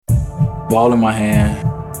Ball in my hand.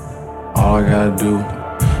 All I gotta do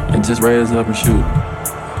is just raise up and shoot.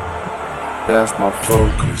 That's my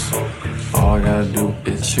focus. All I gotta do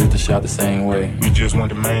is shoot the shot the same way. You just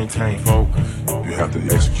want to maintain focus. You have to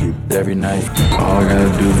execute every night. All I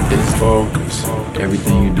gotta do is focus.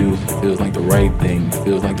 Everything you do feels like the right thing,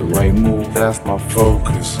 feels like the right move. That's my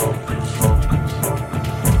focus.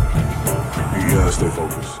 You gotta stay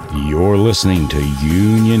focused. You're listening to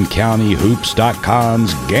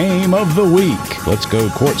UnionCountyHoops.com's Game of the Week. Let's go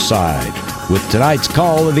courtside. With tonight's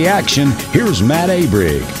call of the action, here's Matt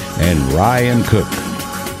Abrig and Ryan Cook.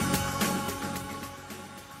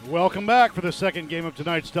 Welcome back for the second game of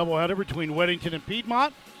tonight's doubleheader between Weddington and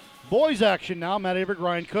Piedmont. Boys action now. Matt Abrig,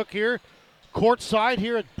 Ryan Cook here. Courtside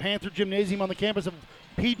here at Panther Gymnasium on the campus of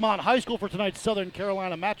Piedmont High School for tonight's Southern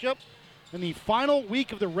Carolina matchup. In the final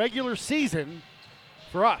week of the regular season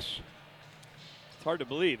for us. It's hard to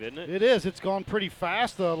believe, isn't it? It is. It's gone pretty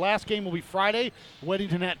fast. The last game will be Friday.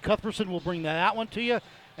 Weddington at Cuthbertson. We'll bring that one to you.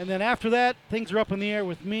 And then after that, things are up in the air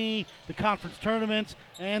with me, the conference tournaments,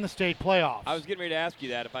 and the state playoffs. I was getting ready to ask you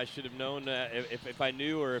that if I should have known, if I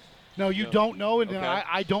knew or if. No, you don't know, and okay.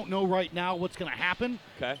 I don't know right now what's going to happen.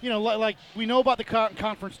 Okay. You know, like we know about the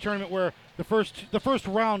conference tournament where the first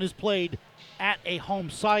round is played at a home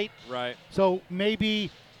site. Right. So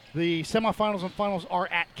maybe the semifinals and finals are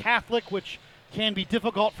at Catholic, which can be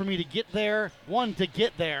difficult for me to get there. One, to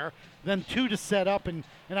get there, then two, to set up. And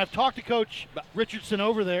I've talked to Coach Richardson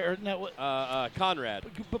over there. Conrad.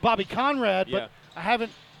 Bobby Conrad, yeah. But I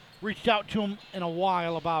haven't reached out to him in a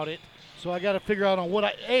while about it. So I got to figure out on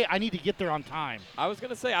what I need to get there on time. I was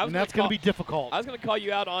going to say, and that's going to be difficult. I was going to call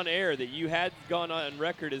you out on air that you had gone on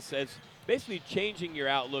record as basically changing your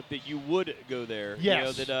outlook that you would go there.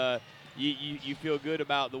 Yes. You know, that you feel good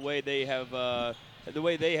about the way they have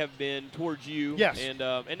been towards you. Yes. And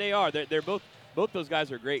they are. They're both those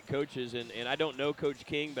guys are great coaches, and I don't know Coach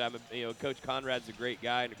King, but Coach Conrad's a great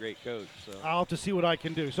guy and a great coach. So I'll have to see what I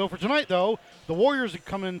can do. So for tonight, though, the Warriors have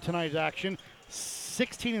come in tonight's action,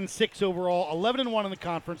 16-6 overall, 11-1 in the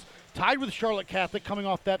conference, tied with Charlotte Catholic, coming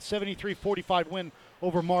off that 73-45 win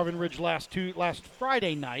over Marvin Ridge last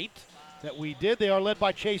Friday night that we did. They are led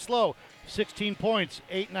by Chase Lowe, 16 points,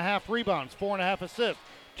 8.5 rebounds, 4.5 assists,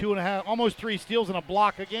 2.5, almost 3 steals and a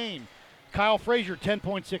block a game. Kyle Frazier,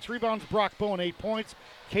 10.6 rebounds. Brock Bowen, 8 points.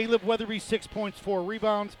 Caleb Weatherby, 6 points, 4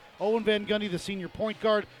 rebounds. Owen Van Gundy, the senior point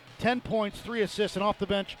guard, 10 points, 3 assists, and off the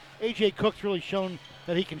bench, A.J. Cook's really shown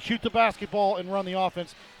that he can shoot the basketball and run the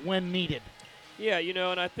offense when needed. Yeah,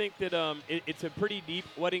 and I think that it's a pretty deep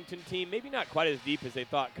Weddington team. Maybe not quite as deep as they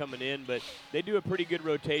thought coming in, but they do a pretty good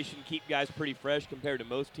rotation, keep guys pretty fresh compared to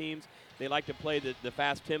most teams. They like to play the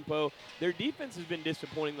fast tempo. Their defense has been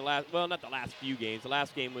disappointing not the last few games. The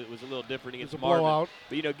last game was a little different against Marvin. Blowout.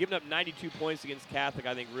 But, giving up 92 points against Catholic,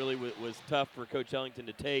 I think really was tough for Coach Ellington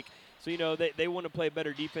to take. So, they want to play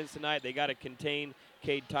better defense tonight. They got to contain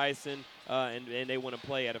Cade Tyson, and they want to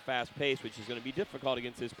play at a fast pace, which is going to be difficult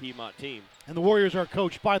against this Piedmont team. And the Warriors are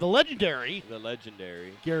coached by the legendary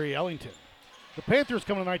Gary Ellington. The Panthers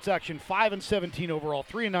come to tonight's action 5-17 overall,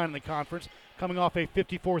 3-9 in the conference, coming off a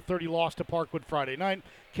 54-30 loss to Parkwood Friday night.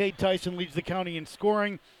 Cade Tyson leads the county in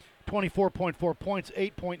scoring, 24.4 points,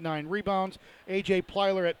 8.9 rebounds. A.J.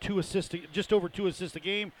 Plyler at just over 2 assists a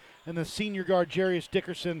game. And the senior guard, Jarius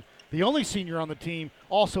Dickerson, the only senior on the team,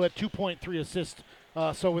 also at 2.3 assists.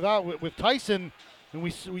 So with Tyson,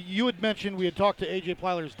 and you had mentioned, we had talked to A.J.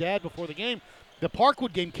 Plyler's dad before the game. The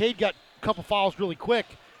Parkwood game, Cade got a couple fouls really quick,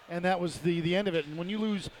 and that was the end of it. And when you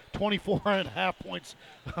lose 24.5 points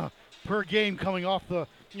per game coming off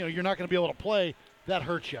you're not going to be able to play, that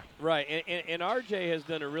hurts you. Right, and RJ has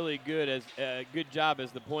done a really good job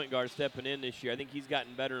as the point guard stepping in this year. I think he's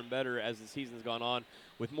gotten better and better as the season's gone on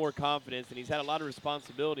with more confidence, and he's had a lot of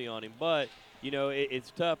responsibility on him. But,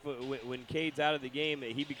 it's tough when Cade's out of the game,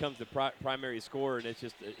 he becomes the primary scorer, and it's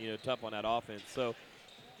just, tough on that offense. So,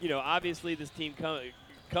 obviously this team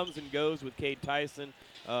comes and goes with Cade Tyson.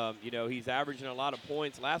 He's averaging a lot of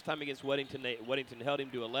points. Last time against Weddington held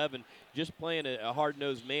him to 11, just playing a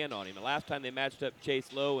hard-nosed man on him. The last time they matched up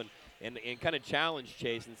Chase Lowe and kind of challenged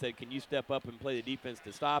Chase and said, can you step up and play the defense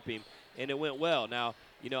to stop him? And it went well. Now,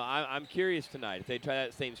 I'm curious tonight if they try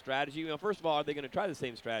that same strategy. First of all, are they going to try the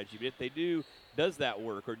same strategy? But if they do, does that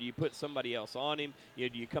work? Or do you put somebody else on him? Do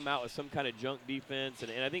you come out with some kind of junk defense?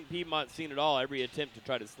 And I think Piedmont's seen it all, every attempt to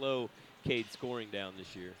try to slow Cade's scoring down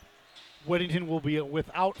this year. Weddington will be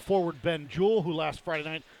without forward Ben Jewell, who last Friday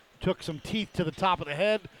night took some teeth to the top of the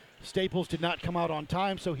head. Staples did not come out on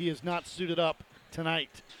time, so he is not suited up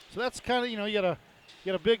tonight. So that's kind of, you got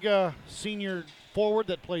a big senior forward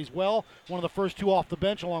that plays well. One of the first two off the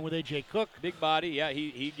bench along with A.J. Cook. Big body, yeah.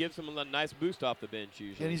 He gives him a nice boost off the bench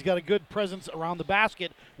usually. And he's got a good presence around the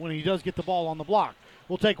basket when he does get the ball on the block.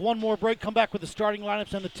 We'll take one more break, come back with the starting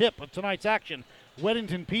lineups and the tip of tonight's action.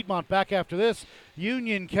 Weddington Piedmont back after this.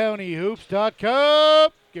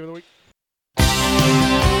 UnionCountyHoops.com. Game of the week.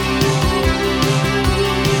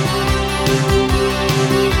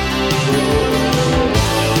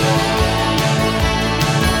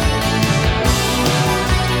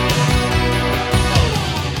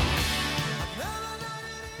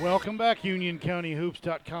 Welcome back,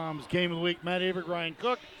 UnionCountyHoops.com's Game of the Week. Matt Abrick, Ryan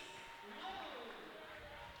Cook.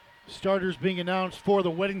 Starters being announced for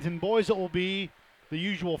the Weddington boys. It will be the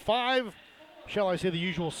usual five, shall I say the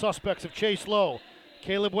usual suspects of Chase Lowe,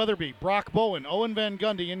 Caleb Weatherby, Brock Bowen, Owen Van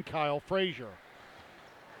Gundy, and Kyle Frazier.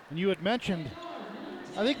 And you had mentioned,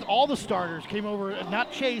 I think all the starters came over,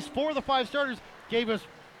 not Chase, 4 of the 5 starters gave us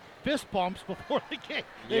fist bumps before the game.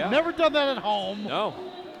 They've never done that at home. No.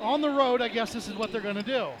 On the road, I guess this is what they're going to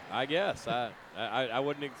do. I guess. I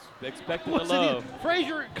wouldn't expect it to love.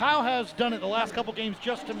 Frazier, Kyle has done it the last couple games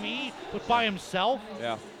just to me, but by himself.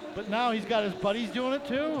 Yeah. But now he's got his buddies doing it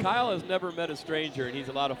too. Kyle has never met a stranger, and he's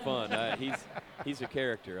a lot of fun. He's a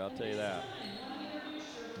character, I'll tell you that.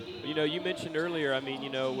 You know, you mentioned earlier, I mean, you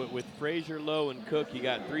know, with Frazier, Lowe, and Cook, you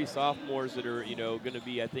got 3 sophomores that are, you know, going to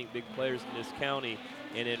be, I think, big players in this county.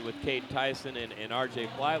 And then with Cade Tyson and R.J.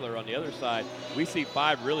 Plyler on the other side, we see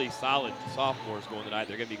 5 really solid sophomores going tonight.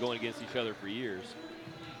 They're going to be going against each other for years.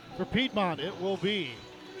 For Piedmont, it will be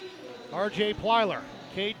R.J. Plyler,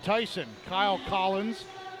 Cade Tyson, Kyle Collins,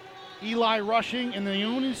 Eli Rushing, and the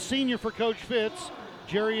only senior for Coach Fitz,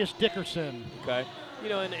 Jarius Dickerson. Okay. You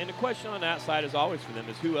know, and the question on that side is always for them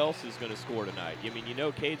is who else is going to score tonight? I mean, you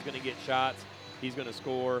know Cade's going to get shots. He's going to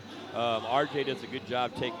score. RJ does a good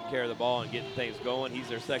job taking care of the ball and getting things going. He's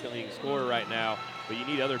their second leading scorer right now, but you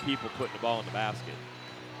need other people putting the ball in the basket.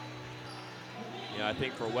 You know, I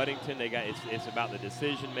think for Weddington, it's about the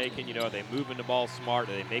decision making. You know, are they moving the ball smart?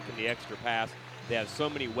 Are they making the extra pass? They have so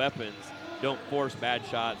many weapons. Don't force bad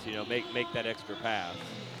shots. You know, make that extra pass.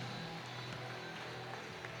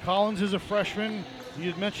 Collins is a freshman. You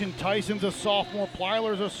had mentioned Tyson's a sophomore.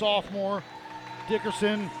 Plyler's a sophomore.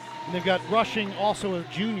 Dickerson. And they've got Rushing, also a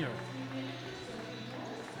junior.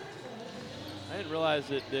 I didn't realize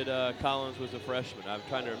that Collins was a freshman. I'm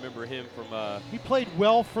trying to remember him from. He played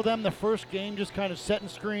well for them the first game, just kind of setting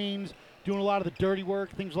screens, doing a lot of the dirty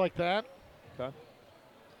work, things like that. Okay.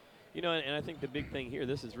 You know, and I think the big thing here,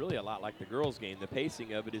 this is really a lot like the girls' game. The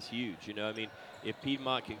pacing of it is huge. You know, I mean, if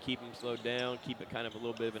Piedmont can keep them slowed down, keep it kind of a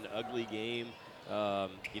little bit of an ugly game,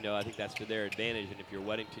 you know, I think that's to their advantage. And if you're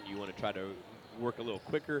Weddington, you want to try to work a little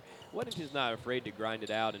quicker. Weddington's not afraid to grind it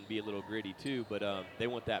out and be a little gritty too, but they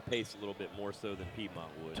want that pace a little bit more so than Piedmont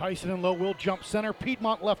would. Tyson and Lowe will jump center.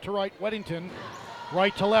 Piedmont left to right. Weddington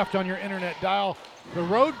right to left on your internet dial. The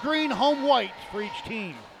road green, home white for each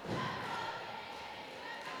team.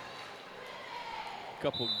 A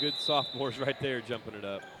couple good sophomores right there jumping it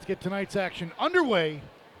up. Let's get tonight's action underway.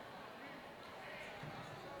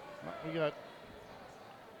 We got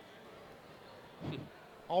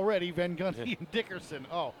already Van Gundy and Dickerson.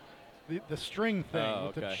 Oh, the string thing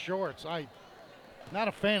with the shorts. Not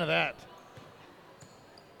a fan of that.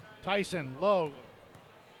 Tyson, Lowe.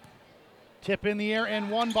 Tip in the air and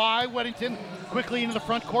won by Weddington. Quickly into the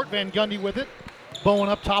front court. Van Gundy with it. Bowen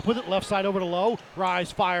up top with it. Left side over to Lowe.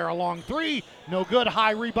 Rise, fire, a long 3. No good.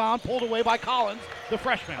 High rebound. Pulled away by Collins, the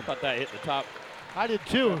freshman. I thought that hit the top. I did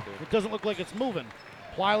too. It doesn't look like it's moving.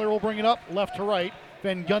 Plyler will bring it up left to right.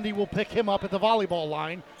 Van Gundy will pick him up at the volleyball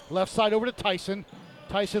line. Left side over to Tyson.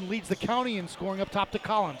 Tyson leads the county in scoring up top to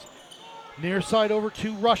Collins. Near side over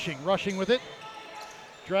to Rushing. Rushing with it.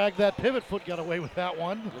 Dragged that pivot foot, got away with that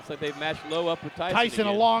one. Looks like they've matched Lowe up with Tyson. Tyson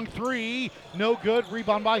again. a long 3. No good.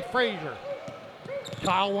 Rebound by Frazier.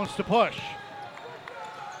 Kyle wants to push.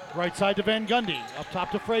 Right side to Van Gundy. Up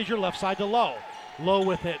top to Frazier. Left side to Lowe. Lowe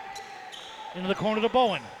with it. Into the corner to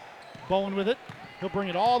Bowen. Bowen with it. He'll bring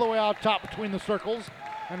it all the way out top between the circles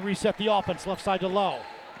and reset the offense. Left side to Lowe.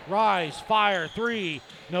 Rise, fire, 3.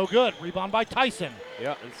 No good. Rebound by Tyson.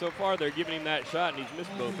 Yeah, and so far they're giving him that shot, and he's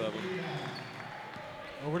missed both of them.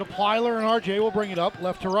 Over to Plyler, and RJ will bring it up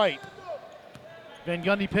left to right. Van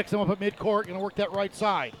Gundy picks him up at midcourt. Going to work that right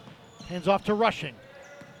side. Hands off to Rushing.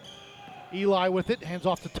 Eli with it. Hands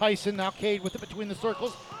off to Tyson. Now Cade with it between the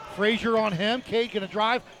circles. Frazier on him. Cade going to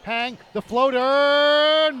drive. Hang. The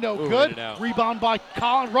floater. No good. Rebound by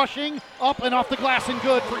Colin. Rushing. Up and off the glass and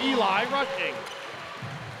good for Eli. Rushing.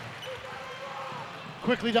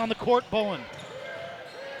 Quickly down the court. Bowen.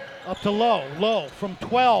 Up to Lowe. Lowe from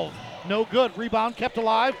 12. No good. Rebound kept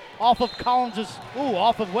alive off of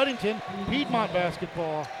off of Weddington. Piedmont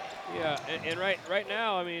basketball. Yeah, and right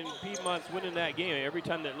now, I mean, Piedmont's winning that game. Every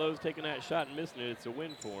time that Lowe's taking that shot and missing it, it's a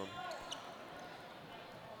win for them.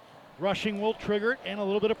 Rushing will trigger it, and a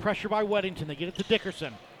little bit of pressure by Weddington. They get it to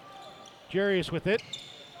Dickerson. Jarius with it.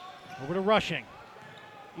 Over to Rushing.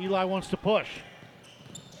 Eli wants to push.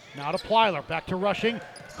 Now to Plyler. Back to Rushing.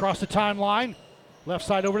 Across the timeline. Left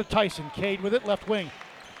side over to Tyson. Cade with it, left wing.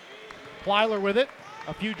 Plyler with it.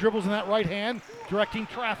 A few dribbles in that right hand, directing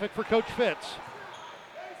traffic for Coach Fitz.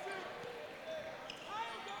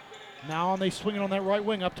 Now they swing it on that right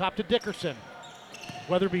wing up top to Dickerson.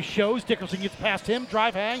 Weatherby shows. Dickerson gets past him.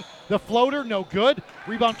 Drive hang. The floater, no good.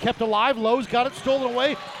 Rebound kept alive. Lowe's got it, stolen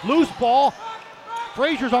away. Loose ball.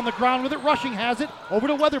 Frazier's on the ground with it. Rushing has it. Over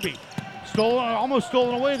to Weatherby. Almost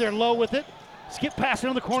stolen away there. Lowe with it. Skip pass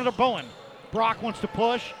in the corner to Bowen. Brock wants to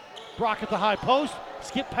push. Brock at the high post.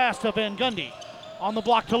 Skip pass to Van Gundy. On the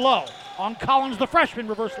block to Lowe. On Collins, the freshman.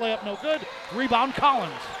 Reverse layup, no good. Rebound,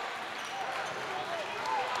 Collins.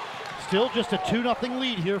 Still just a 2-0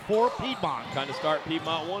 lead here for Piedmont. Kind of start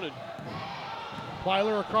Piedmont wanted.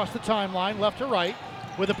 Plyler across the timeline, left to right,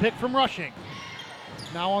 with a pick from Rushing.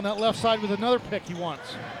 Now on that left side with another pick he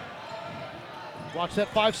wants. Watch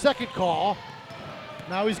that 5-second call.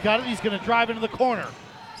 Now he's got it. He's going to drive into the corner.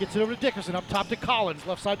 Gets it over to Dickerson. Up top to Collins.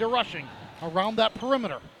 Left side to Rushing. Around that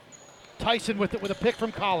perimeter. Tyson with it with a pick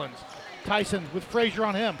from Collins. Tyson with Frazier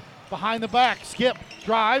on him. Behind the back. Skip.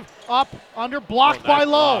 Drive. Up. Under. Blocked by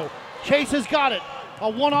Lowe. Block. Chase has got it. A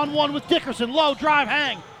one-on-one with Dickerson. Lowe. Drive.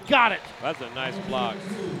 Hang. Got it. That's a nice block.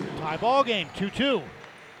 Tie ball game. 2-2.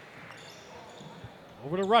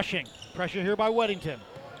 Over to Rushing. Pressure here by Weddington.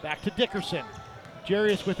 Back to Dickerson.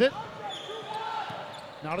 Jarius with it.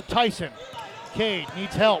 Now to Tyson. Cade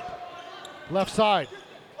needs help. Left side.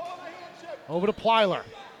 Over to Plyler.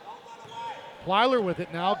 Plyler with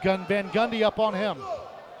it now. Van Gundy up on him.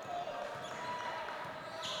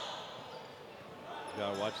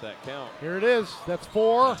 Gotta watch that count. Here it is. That's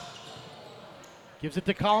 4. Gives it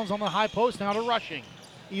to Collins on the high post. Now to Rushing.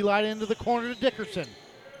 Eli into the corner to Dickerson.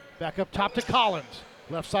 Back up top to Collins.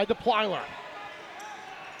 Left side to Plyler.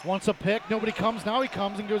 Wants a pick. Nobody comes. Now he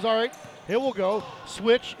comes and goes, all right, here we'll go.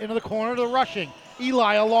 Switch into the corner to Rushing.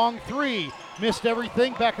 Eli a long 3. Missed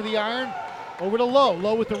everything. Back of the iron. Over to Lowe.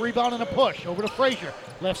 Lowe with the rebound and a push. Over to Frazier.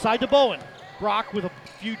 Left side to Bowen. Brock with a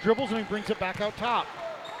few dribbles and he brings it back out top.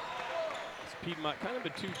 It's Piedmont, kind of a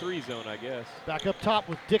 2-3 zone, I guess. Back up top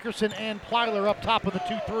with Dickerson and Plyler up top of the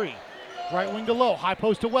 2-3. Right wing to Lowe. High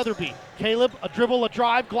post to Weatherby. Caleb, a dribble, a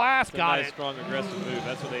drive, glass. It's a got nice, it. strong, aggressive move.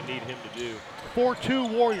 That's what they need him to do.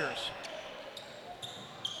 4-2 Warriors.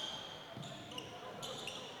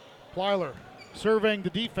 Plyler surveying the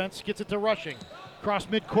defense, gets it to Rushing. Cross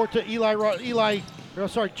midcourt to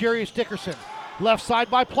Jarius Dickerson. Left side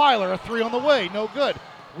by Plyler, a 3 on the way, no good.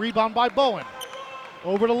 Rebound by Bowen.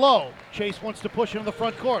 Over to Lowe. Chase wants to push into the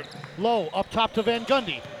front court. Lowe up top to Van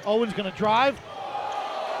Gundy. Owen's gonna drive.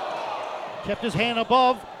 Kept his hand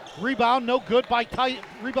above. Rebound, no good by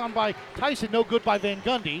rebound by Tyson, no good by Van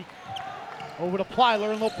Gundy. Over to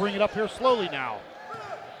Plyler, and they'll bring it up here slowly now.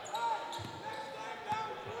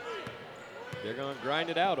 They're going to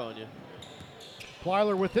grind it out on you.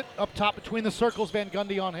 Plyler with it, up top between the circles, Van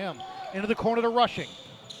Gundy on him. Into the corner to Rushing.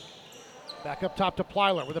 Back up top to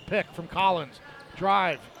Plyler with a pick from Collins.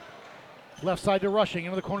 Drive. Left side to Rushing,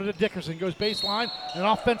 into the corner to Dickerson. Goes baseline, an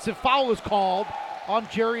offensive foul is called on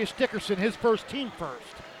Jarius Dickerson, his first, team first.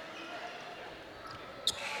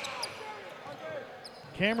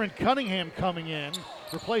 Cameron Cunningham coming in,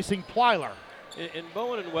 replacing Plyler. And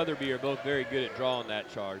Bowen and Weatherby are both very good at drawing that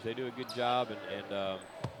charge. They do a good job, and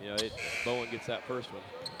Bowen gets that first one.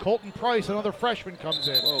 Colton Price, another freshman, comes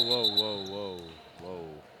in. Whoa.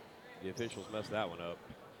 The officials messed that one up.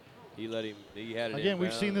 He had it Again, we've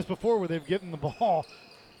inbound. seen this before where they've given the ball.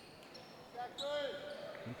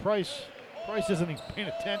 And Price isn't even paying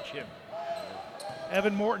attention.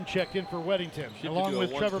 Evan Morton checked in for Weddington, along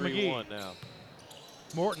with Trevor McGee. Now.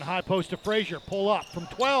 Morton high post to Frazier, pull up from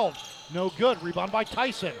 12, no good, rebound by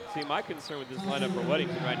Tyson. See, my concern with this lineup for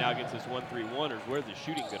Weddington right now against this 1-3-1 is where's the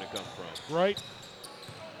shooting going to come from? Right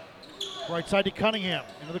side to Cunningham,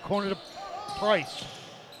 into the corner to Price.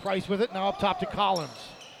 Price with it, now up top to Collins.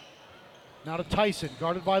 Now to Tyson,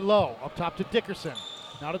 guarded by Lowe, up top to Dickerson.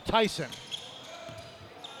 Now to Tyson.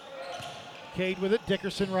 Cade with it,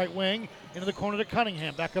 Dickerson right wing, into the corner to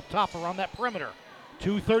Cunningham, back up top around that perimeter.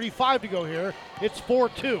 2:35 to go here. It's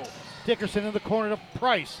 4-2. Dickerson in the corner to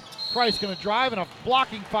Price. Price going to drive, and a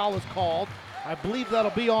blocking foul is called. I believe that'll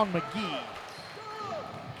be on McGee.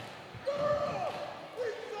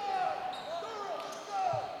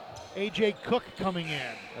 A.J. Cook coming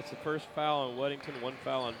in. That's the first foul on Weddington, 1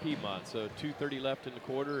 foul on Piedmont. So 2:30 left in the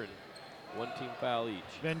quarter and 1 team foul each.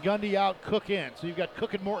 Van Gundy out, Cook in. So you've got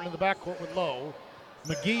Cook and Morton in the backcourt with Lowe,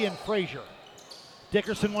 McGee and Frazier.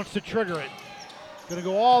 Dickerson wants to trigger it. Going to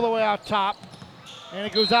go all the way out top. And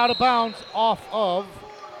it goes out of bounds off of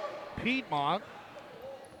Piedmont.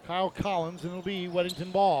 Kyle Collins, and it'll be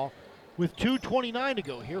Weddington ball with 2:29 to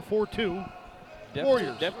go here, 4-2.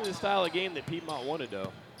 Warriors. Definitely the style of game that Piedmont wanted,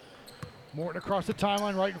 though. Morton across the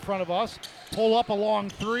timeline right in front of us. Pull up a long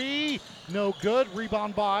three. No good.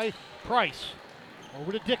 Rebound by Price.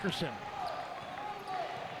 Over to Dickerson.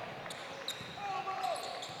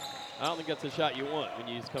 I don't think that's the shot you want when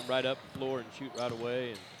you just come right up the floor and shoot right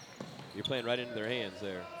away, and you're playing right into their hands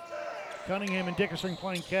there. Cunningham and Dickerson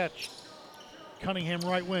playing catch. Cunningham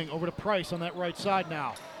right wing. Over to Price on that right side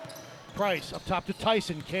now. Price up top to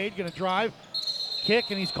Tyson. Cade going to drive. Kick,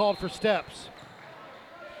 and he's called for steps.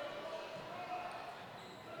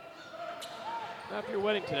 Now, if you're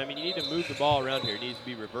Weddington, I mean, you need to move the ball around here. It needs to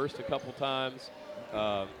be reversed a couple times.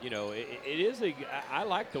 You know, it is a. I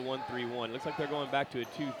like the 1-3-1. Looks like they're going back to a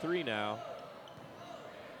 2-3 now.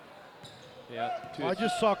 Yeah. Well, I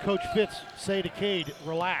just saw Coach Fitz say to Cade,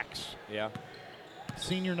 relax. Yeah.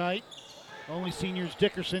 Senior night. Only seniors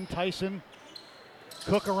Dickerson, Tyson,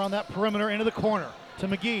 Cook around that perimeter into the corner to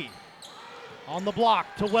McGee. On the block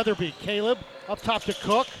to Weatherby. Caleb up top to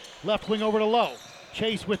Cook. Left wing over to Lowe.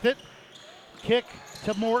 Chase with it. Kick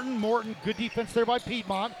to Morton. Morton, good defense there by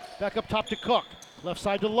Piedmont. Back up top to Cook. Left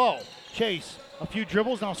side to Lowe. Chase, a few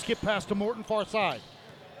dribbles. Now skip pass to Morton, far side.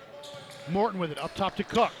 Morton with it. Up top to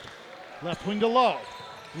Cook. Left wing to Lowe.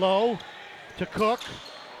 Lowe to Cook.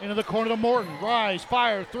 Into the corner to Morton. Rise,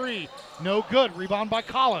 fire, three. No good. Rebound by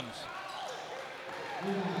Collins.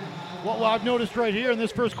 What I've noticed right here in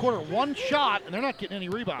this first quarter, one shot, and they're not getting any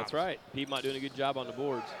rebounds. That's right. Piedmont doing a good job on the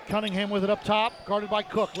boards. Cunningham with it up top, guarded by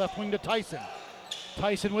Cook. Left wing to Tyson.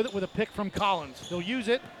 Tyson with it with a pick from Collins. They'll use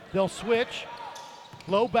it. They'll switch.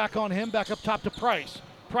 Low back on him, back up top to Price.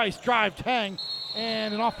 Price drive, hang,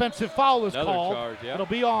 and an offensive foul is Another called. charge, yeah. It'll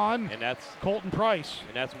be on And that's Colton Price.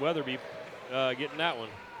 Weatherby getting that one.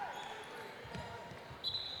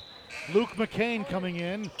 Luke McCain coming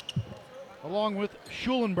in, along with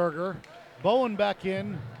Schulenberger. Bowen back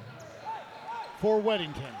in for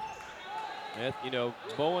Weddington. You know,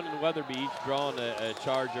 Bowen and Weatherby each drawing a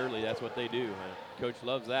charge early. That's what they do. Coach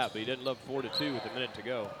loves that, but he doesn't love 4-2 with a minute to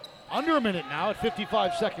go. Under a minute now at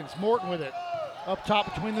 55 seconds. Morton with it. Up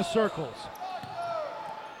top between the circles.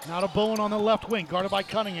 Now to Bowen on the left wing, guarded by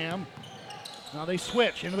Cunningham. Now they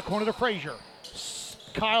switch into the corner to Frazier.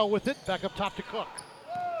 Kyle with it, back up top to Cook.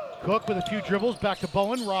 Cook with a few dribbles, back to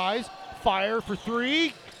Bowen. Rise, fire for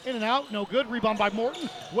three. In and out, no good. Rebound by Morton.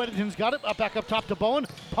 Weddington's got it, back up top to Bowen.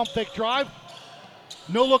 Pump fake drive.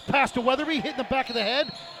 No look pass to Weatherby, hitting the back of the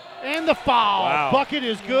head. And the foul. Wow. Bucket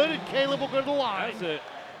is good, and Caleb will go to the line. That's it.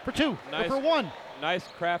 For two, Nice. or for one. Nice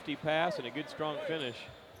crafty pass and a good strong finish.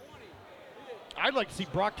 I'd like to see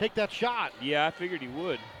Brock take that shot. Yeah, I figured he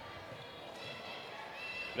would.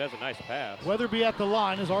 But that's a nice pass. Weatherby at the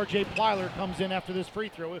line as R.J. Plyler comes in after this free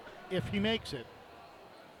throw if he makes it.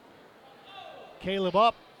 Caleb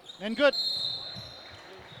up and good.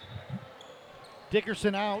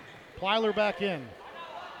 Dickerson out, Plyler back in.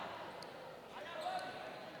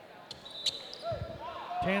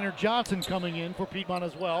 Tanner Johnson coming in for Piedmont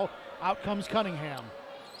as well. Out comes Cunningham.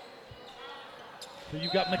 So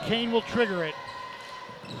you've got McCain will trigger it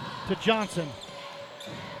to Johnson.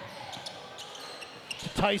 To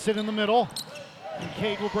Tyson in the middle. And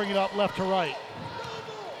Cade will bring it up left to right.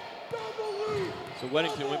 So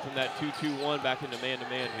Weddington went from that 2-2-1 back into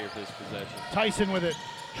man-to-man here for this possession. Tyson with it.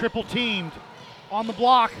 Triple teamed. On the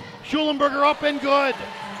block. Schulenberger up and good.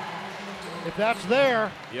 If that's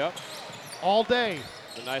there, Yep. all day.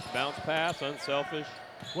 A nice bounce pass, unselfish.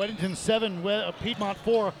 Weddington 7, Piedmont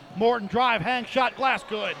 4. Morton drive, hang shot, glass,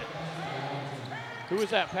 good. Who was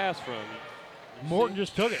that pass from? Morton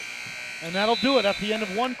just took it. And that'll do it at the end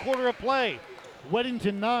of one quarter of play.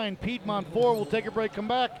 Weddington 9, Piedmont 4. We'll take a break, come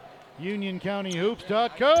back.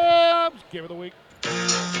 UnionCountyHoops.com. Game of the week.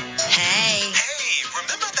 Hey. Hey,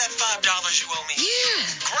 remember that $5 you owe me? Yeah.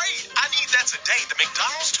 Great. I need that today. The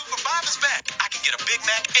McDonald's 2 for $5 is back. I can get a Big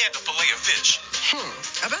Mac and a filet of fish.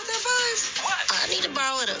 About that $5? What? I need to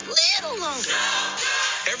borrow it a little longer.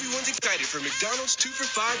 Everyone's excited for McDonald's 2 for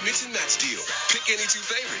 $5 Mix and Match deal. Pick any two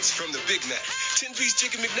favorites from the Big Mac, 10-piece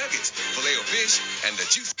chicken McNuggets, filet of fish, and the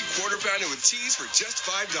juicy quarter pounder with cheese for just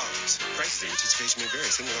 $5. Prices and participation may vary.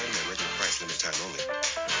 Single item at regular price, limited time only.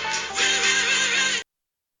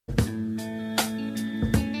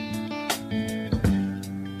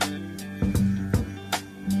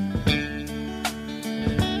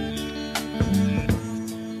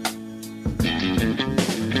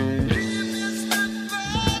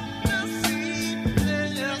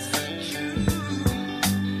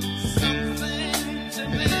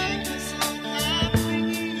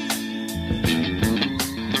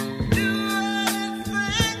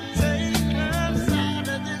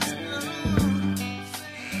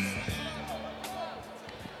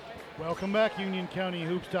 Welcome back,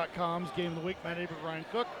 UnionCountyHoops.com's Game of the Week. Matt Abrich, Ryan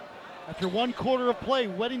Cook. After 1 quarter of play,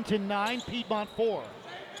 Weddington 9, Piedmont 4.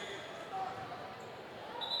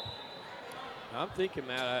 I'm thinking,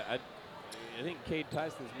 Matt, I think Cade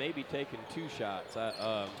Tyson's maybe taken 2 shots.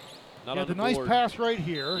 Not on the nice board. pass right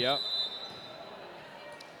here. Yep.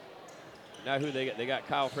 Now who they got? They got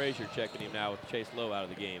Kyle Frazier checking him now with Chase Lowe out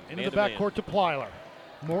of the game. Into the backcourt to Plyler.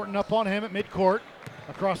 Morton up on him at midcourt.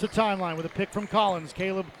 Across the timeline with a pick from Collins.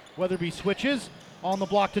 Caleb Weatherby switches. On the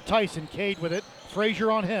block to Tyson. Cade with it.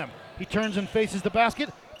 Frazier on him. He turns and faces the basket.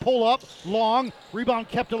 Pull up, long, rebound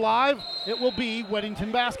kept alive. It will be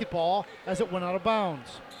Weddington basketball as it went out of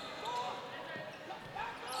bounds.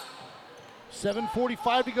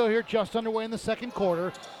 7:45 to go here, just underway in the second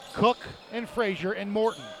quarter. Cook and Frazier and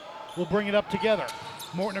Morton will bring it up together.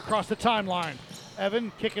 Morton across the timeline.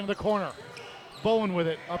 Evan kick into the corner. Bowen with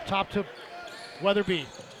it, up top to Weatherby.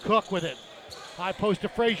 Cook with it. High post to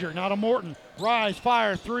Frazier, now to Morton. Rise,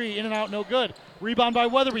 fire, 3, in and out, no good. Rebound by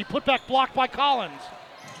Weatherby, put back blocked by Collins.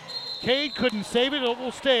 Cade couldn't save it, it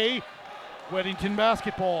will stay Weddington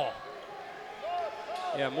basketball.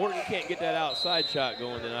 Yeah, Morton can't get that outside shot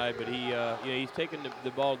going tonight, but he's taking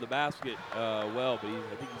the ball to the basket well, but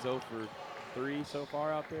I think he's 0 for 3 so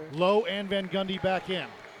far out there. Lowe and Van Gundy back in.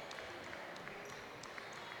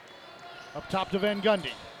 Up top to Van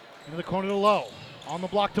Gundy. Into the corner to Lowe. On the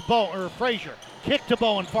block to Frazier. Kick to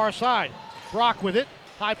Bowen, far side. Brock with it.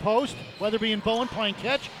 High post. Weatherby and Bowen playing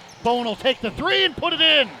catch. Bowen will take the 3 and put it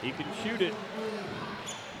in. He can shoot it.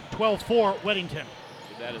 12-4 Weddington.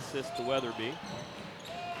 Give that assist to Weatherby.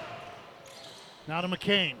 Now to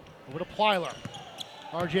McCain. Over to Plyler.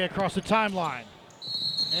 RJ across the timeline.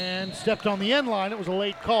 And stepped on the end line. It was a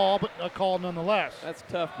late call, but a call nonetheless. That's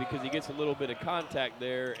tough because he gets a little bit of contact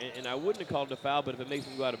there, and I wouldn't have called it a foul, but if it makes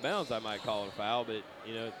him go out of bounds, I might call it a foul, but,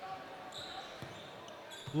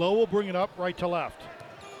 Lowe will bring it up right to left.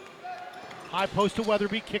 High post to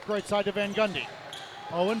Weatherby, kick right side to Van Gundy.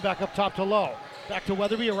 Owen back up top to Lowe. Back to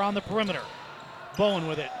Weatherby around the perimeter. Bowen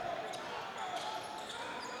with it.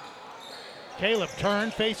 Caleb turn,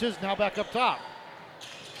 faces, now back up top.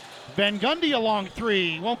 Van Gundy a long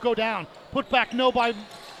 3, won't go down. Put back no by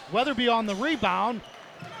Weatherby on the rebound.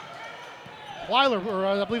 Plyler, or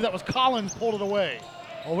I believe that was Collins, pulled it away.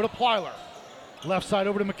 Over to Plyler. Left side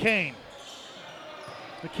over to McCain.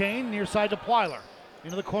 McCain near side to Plyler.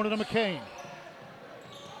 Into the corner to McCain.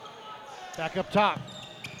 Back up top.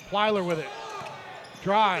 Plyler with it.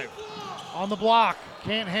 Drive. On the block.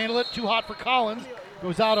 Can't handle it. Too hot for Collins.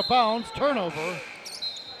 Goes out of bounds. Turnover.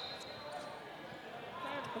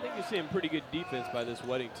 I think you're seeing pretty good defense by this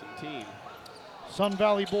Weddington team. Sun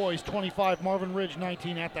Valley Boys 25, Marvin Ridge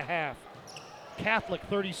 19 at the half. Catholic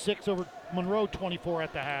 36 over Monroe 24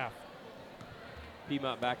 at the half.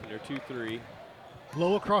 Piedmont back in their 2-3.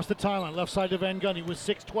 Lowe across the timeline, left side to Van Gundy with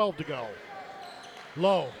 6:12 to go.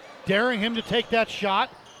 Lowe daring him to take that shot.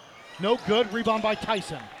 No good, rebound by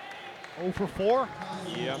Tyson. 0 for 4.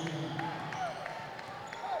 Yeah.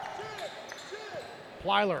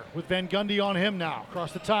 Plyler with Van Gundy on him now,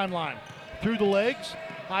 across the timeline. Through the legs,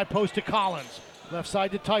 high post to Collins. Left side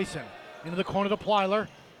to Tyson. Into the corner to Plyler.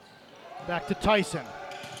 Back to Tyson.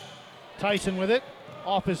 Tyson with it,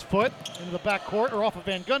 off his foot, into the backcourt, or off of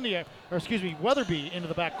Van Gundy, or excuse me, Weatherby into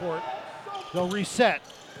the backcourt. They'll reset.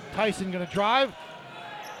 Tyson gonna drive.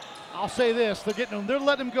 I'll say this, they're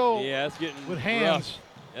letting him go. Yeah, it's getting with hands. Rough.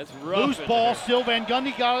 That's rough. Loose ball, still Van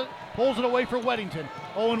Gundy got it, pulls it away for Weddington.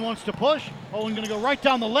 Owen wants to push. Owen gonna go right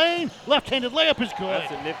down the lane. Left-handed layup is good.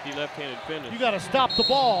 That's a nifty left-handed finish. You gotta stop the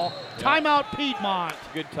ball. Yeah. Timeout Piedmont.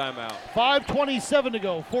 Good timeout. 5:27 to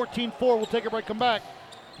go, 14-4. We'll take a break, come back.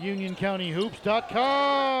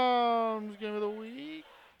 UnionCountyHoops.com's Game of the Week.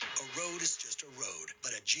 A road is just a road,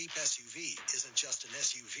 but a Jeep SUV isn't just an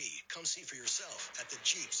SUV. Come see for yourself at the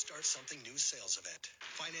Jeep Start Something New sales event.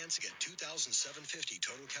 Financing at $2,750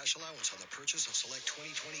 total cash allowance on the purchase of select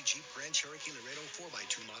 2020 Jeep Grand Cherokee Laredo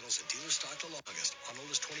 4x2 models at dealer stock the longest. On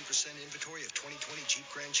oldest 20% inventory of 2020 Jeep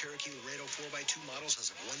Grand Cherokee Laredo 4x2 models as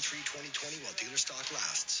of 1/3/2020 while dealer stock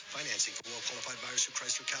lasts. Financing for well-qualified buyers through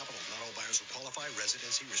Chrysler Capital. Not all buyers will qualify.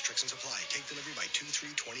 Residency restrictions apply. Take delivery by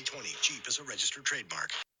 2/3/2020. Jeep is a registered trademark.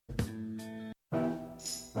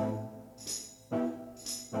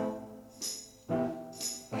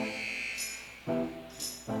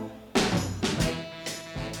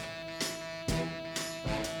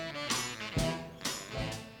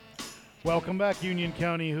 Welcome back,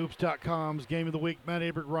 UnionCountyHoops.com's Game of the Week. Matt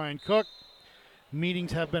Abrich, Ryan Cook.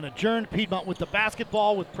 Meetings have been adjourned. Piedmont with the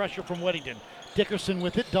basketball with pressure from Weddington. Dickerson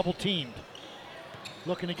with it, double teamed.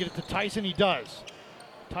 Looking to get it to Tyson, he does.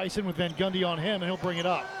 Tyson with Van Gundy on him, and he'll bring it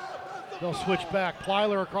up. They'll switch back.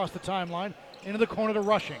 Plyler across the timeline, into the corner to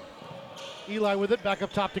Rushing. Eli with it, back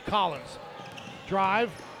up top to Collins.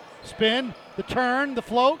 Drive, spin, the turn, the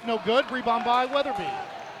float, no good. Rebound by Weatherby.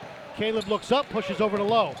 Caleb looks up, pushes over to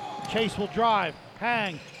Lowe. Chase will drive,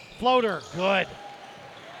 hang, floater, good.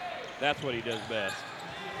 That's what he does best.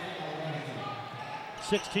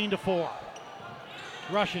 16-4.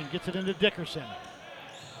 Rushing gets it into Dickerson.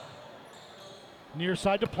 Near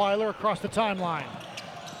side to Plyler across the timeline.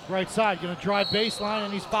 Right side, going to drive baseline,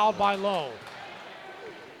 and he's fouled by Lowe.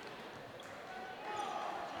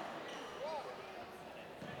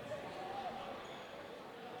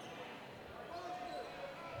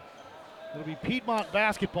 It'll be Piedmont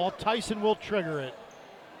basketball. Tyson will trigger it.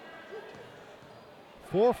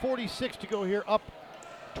 4:46 to go here, up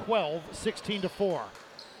 12, 16-4.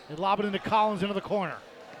 They lob it into Collins into the corner.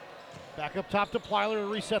 Back up top to Plyler to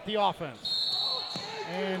reset the offense.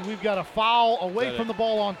 And we've got a foul away from the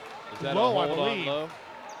ball on Lowe, I believe. Lowe?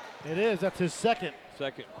 It is. That's his second.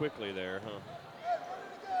 Second quickly there, huh?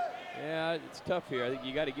 Yeah, it's tough here. I think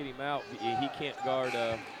you got to get him out. He can't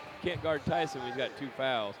guard Tyson when he's got 2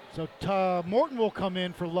 fouls. So Morton will come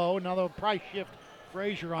in for Lowe. Now they'll probably shift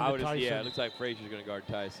Frazier on to Tyson. Yeah, it looks like Frazier's going to guard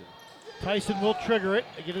Tyson. Tyson will trigger it.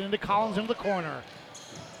 They get it into Collins into the corner.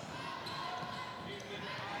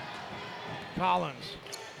 Collins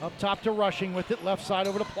up top to Rushing with it. Left side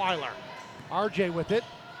over to Plyler. RJ with it.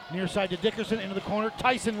 Near side to Dickerson into the corner.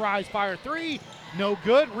 Tyson rise, fire 3. No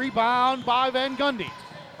good. Rebound by Van Gundy.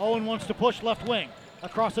 Owen wants to push left wing.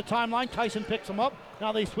 Across the timeline, Tyson picks him up.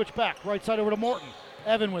 Now they switch back. Right side over to Morton.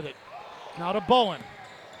 Evan with it. Now to Bowen.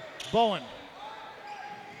 Bowen.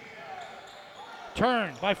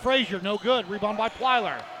 Turn by Frazier. No good. Rebound by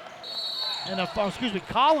Plyler. And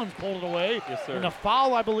Collins pulled it away. Yes, sir. And a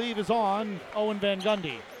foul, I believe, is on Owen Van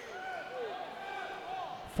Gundy.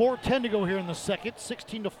 4:10 to go here in the second.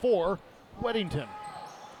 16-4, Weddington.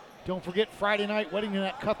 Don't forget Friday night, Weddington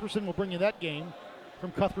at Cuthbertson. We'll bring you that game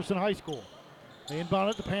from Cuthbertson High School. They inbound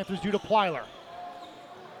it. The Panthers due to Plyler.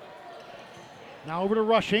 Now over to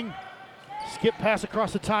Rushing. Skip pass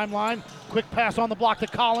across the timeline. Quick pass on the block to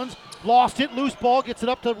Collins. Lost it. Loose ball. Gets it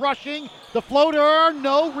up to Rushing. The floater.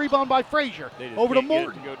 No. Rebound by Frazier. Over to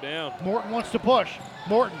Morton. Go down. Morton wants to push.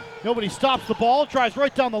 Morton. Nobody stops the ball. Drives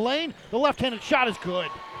right down the lane. The left-handed shot is good.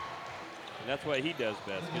 And that's what he does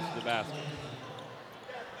best. Gets to the basket.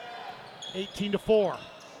 18-4.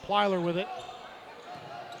 Plyler with it.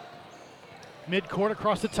 Midcourt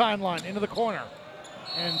across the timeline. Into the corner.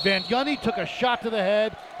 And Van Gundy took a shot to the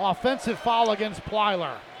head. Offensive foul against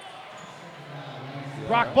Plyler.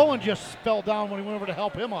 Brock Bowen just fell down when he went over to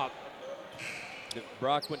help him up.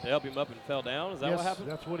 Brock went to help him up and fell down? Is that what happened?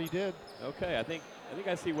 That's what he did. Okay, I think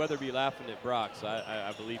I see Weatherby laughing at Brock, so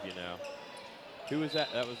I believe you now. Who was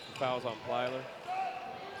that? That was the fouls on Plyler?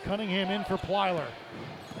 Cunningham in for Plyler.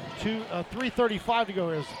 3:35 to go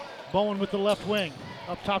is Bowen with the left wing.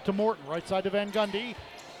 Up top to Morton, right side to Van Gundy.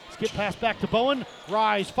 Skip pass back to Bowen.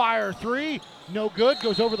 Rise, fire 3. No good.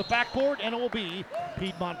 Goes over the backboard, and it will be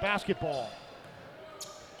Piedmont basketball.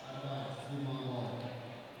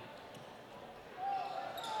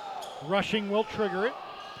 Rushing will trigger it.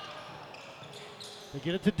 They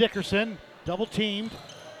get it to Dickerson. Double teamed.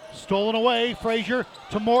 Stolen away. Frazier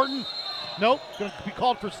to Morton. Nope. Going to be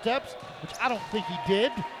called for steps, which I don't think he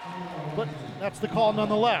did. But that's the call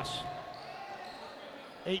nonetheless.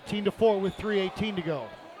 18-4 with 3:18 to go.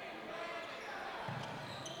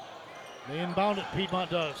 They inbound it. Piedmont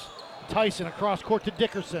does. Tyson across court to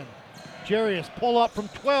Dickerson. Jarius pull up from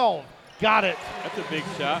 12. Got it. That's a big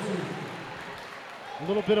shot. A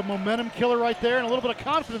little bit of momentum killer right there and a little bit of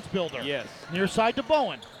confidence builder. Yes. Near side to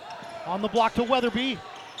Bowen. On the block to Weatherby.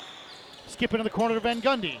 Skipping to the corner to Van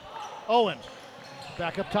Gundy. Owen.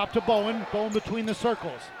 Back up top to Bowen. Bowen between the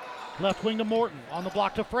circles. Left wing to Morton. On the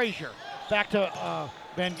block to Frazier. Back to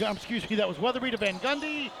that was Weatherby to Van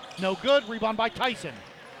Gundy. No good. Rebound by Tyson.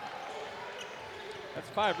 That's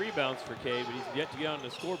 5 rebounds for Cade, but he's yet to get on the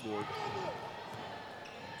scoreboard.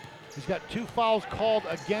 He's got 2 fouls called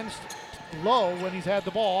against Lowe when he's had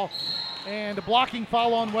the ball, and a blocking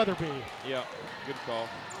foul on Weatherby. Yeah, good call.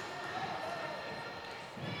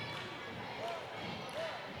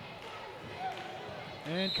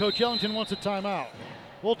 And Coach Ellington wants a timeout.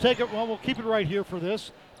 We'll take it. Well, we'll keep it right here for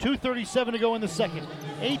this. 2:37 to go in the second.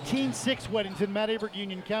 18-6 Weddington, Matt Abrick,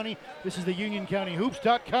 Union County. This is the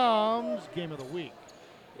UnionCountyHoops.com's game of the week.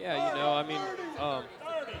 Yeah, I mean,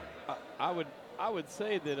 I would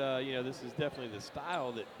say that this is definitely the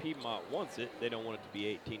style that Piedmont wants it. They don't want it to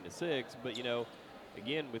be 18-6, but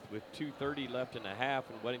again with 2:30 left in the half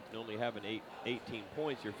and Weddington only having 18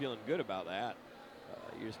 points, you're feeling good about that.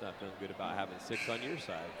 you're just not feeling good about having 6 on your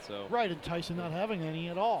side. So Right, and Tyson not having any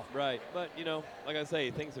at all. right, but like I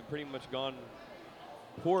say, things have pretty much gone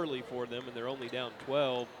poorly for them, and they're only down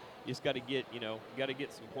 12. You just got to get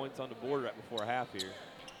some points on the board right before half here.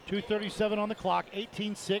 2:37 on the clock.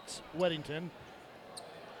 18-6 Weddington.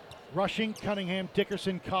 Rushing, Cunningham,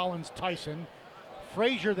 Dickerson, Collins, Tyson.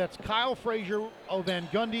 Frazier, that's Kyle Frazier, Van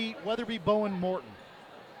Gundy, Weatherby, Bowen, Morton.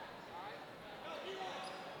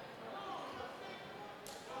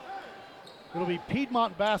 It'll be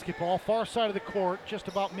Piedmont basketball, far side of the court, just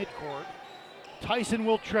about midcourt. Tyson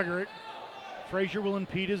will trigger it. Frazier will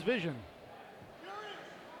impede his vision.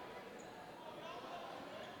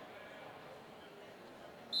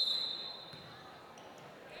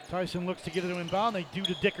 Tyson looks to get it inbound. They do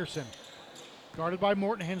to Dickerson. Guarded by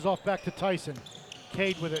Morton, hands off back to Tyson.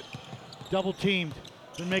 Cade with it. Double teamed.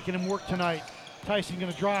 Been making him work tonight. Tyson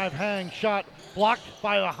gonna drive, hang, shot, blocked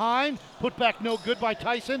by behind. Put back no good by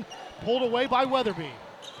Tyson. Pulled away by Weatherby.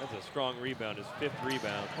 That's a strong rebound, his 5th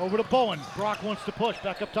rebound. Over to Bowen. Brock wants to push.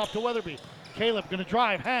 Back up top to Weatherby. Caleb gonna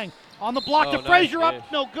drive, hang. On the block to Nice Frazier, dish.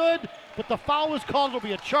 up, no good. But the foul was called. It'll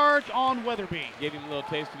be a charge on Weatherby. Gave him a little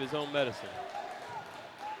taste of his own medicine.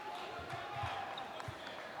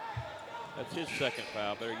 That's his 2nd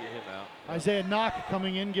foul. Better get him out. Isaiah Knock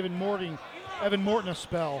coming in, giving Evan Morton a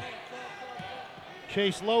spell.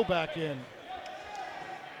 Chase Lowe back in.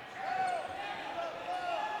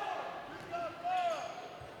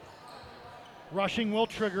 Rushing will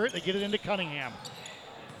trigger it. They get it into Cunningham.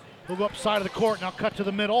 He'll go up side of the court. Now cut to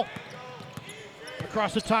the middle.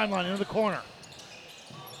 Across the timeline into the corner.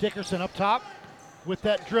 Dickerson up top with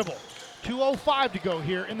that dribble. 2:05 to go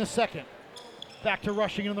here in the second. Back to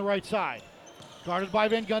Rushing on the right side. Guarded by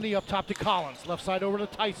Van Gundy, up top to Collins. Left side over to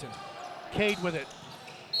Tyson. Cade with it.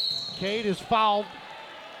 Cade is fouled.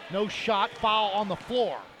 No shot, foul on the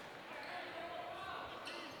floor.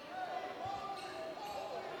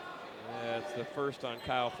 That's the first on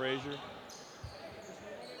Kyle Frazier.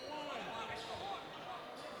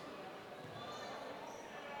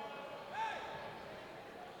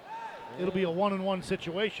 It'll be a 1-on-1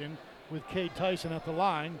 situation with Cade Tyson at the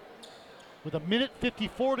line. With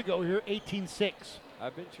 1:54 to go here, 18-6. I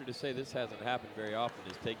venture to say this hasn't happened very often.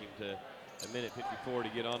 It's taking to 1:54 to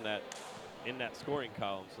get on that in that scoring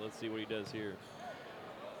column. So let's see what he does here.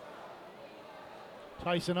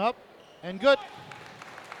 Tyson up and good.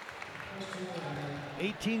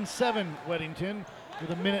 18-7 Weddington with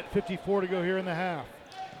 1:54 to go here in the half.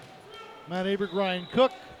 Matt Aberg, Ryan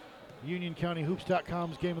Cook,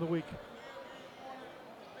 UnionCountyHoops.com's Game of the Week.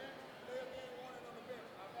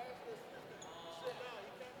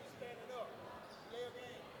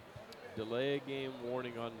 Delay a game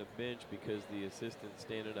warning on the bench because the assistant's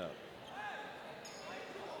standing up.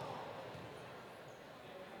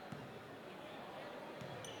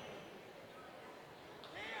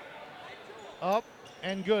 Up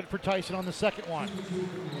and good for Tyson on the second one.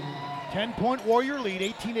 10-point Warrior lead,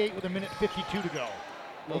 18-8 with 1:52 to go.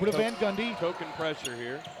 Over to Van Gundy. Token pressure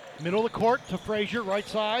here. Middle of the court to Frazier, right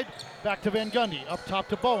side. Back to Van Gundy, up top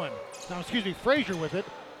to Bowen. Now, Frazier with it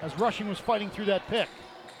as Rushing was fighting through that pick.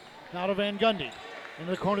 Now to Van Gundy.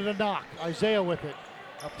 Into the corner to Knock. Isaiah with it.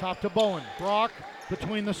 Up top to Bowen. Brock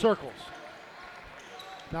between the circles.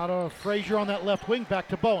 Now to Frazier on that left wing. Back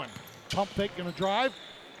to Bowen. Pump fake, gonna drive.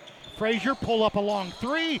 Frazier pull up a long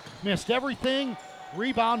three. Missed everything.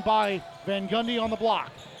 Rebound by Van Gundy on the block.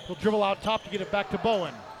 He'll dribble out top to get it back to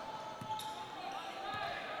Bowen.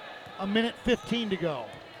 1:15 to go.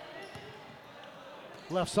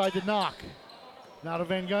 Left side to Knock. Now to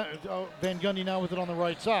Van Gundy now with it on the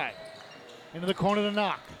right side. Into the corner to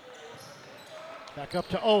Knock. Back up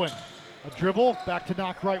to Owen. A dribble, back to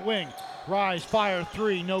Knock right wing. Rise, fire,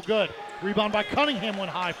 three, no good. Rebound by Cunningham,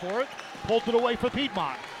 went high for it. Pulled it away for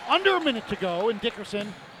Piedmont. Under a minute to go, and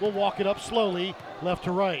Dickerson will walk it up slowly, left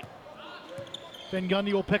to right. Van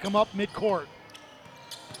Gundy will pick him up midcourt.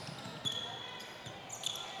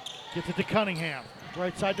 Gets it to Cunningham.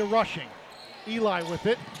 Right side to Rushing. Eli with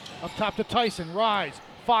it. Up top to Tyson. Rise.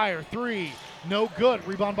 Fire. Three. No good.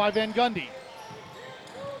 Rebound by Van Gundy.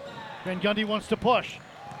 Van Gundy wants to push.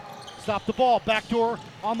 Stop the ball. Backdoor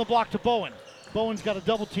on the block to Bowen. Bowen's got a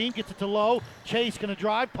double team. Gets it to Lowe. Chase going to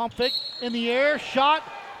drive. Pump fake in the air. Shot.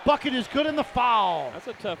 Bucket is good in the foul. That's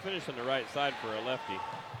a tough finish on the right side for a lefty.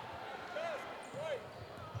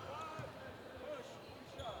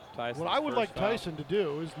 What I would like Tyson to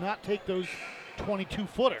do is not take those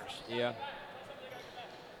 22-footers. Yeah.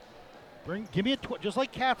 Give me just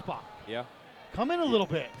like Katzbach. Yeah. Come in a little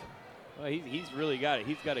bit. Well, he's really got it.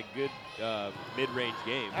 He's got a good mid-range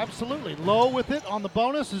game. Absolutely. Low with it on the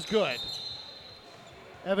bonus is good.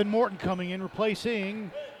 Evan Morton coming in,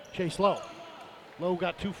 replacing Chase Lowe. Lowe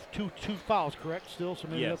got two fouls, correct, still? So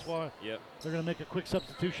maybe that's why they're going to make a quick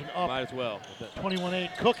substitution up. Might as well.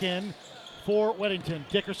 21-8. Cook in for Weddington.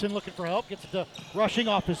 Dickerson looking for help. Gets it to rushing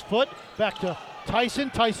off his foot. Back to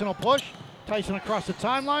Tyson. Tyson will push. Tyson across the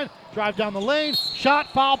timeline. Drive down the lane.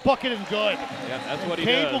 Shot, foul, bucket, and good. Yeah, that's and what he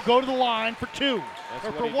Cade does. will go to the line for two. That's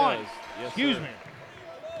or what for he one. does. Yes, Excuse sir. me.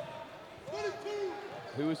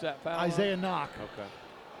 Who was that foul? Isaiah Knock. Okay.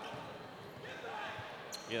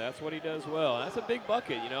 Yeah, that's what he does well. That's a big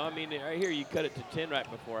bucket, you know. I mean, right here you cut it to 10 right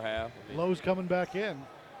before half. I mean, Lowe's coming back in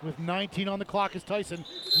with 19 on the clock as Tyson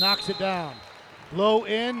knocks it down. Lowe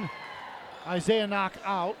in, Isaiah Knock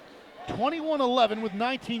out. 21-11 with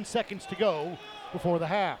 19 seconds to go before the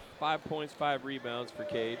half. 5 points, 5 rebounds for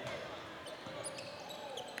Cade.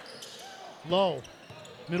 Lowe,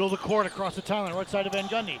 middle of the court across the timeline, right side of Van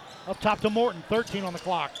Gundy. Up top to Morton, 13 on the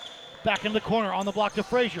clock. Back in the corner on the block to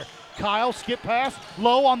Frazier. Kyle, skip pass,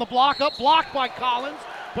 Lowe on the block, up, blocked by Collins,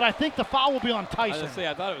 but I think the foul will be on I was Tyson. going to say,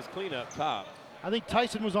 I thought it was clean up top. I think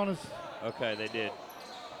Tyson was on his... Okay, they did.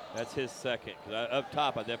 That's his second. 'Cause up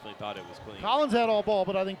top, I definitely thought it was clean. Collins had all ball,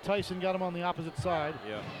 but I think Tyson got him on the opposite side.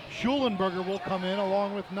 Yeah. Schulenberger will come in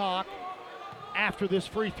along with Knock after this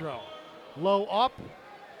free throw. Low up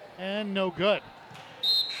and no good.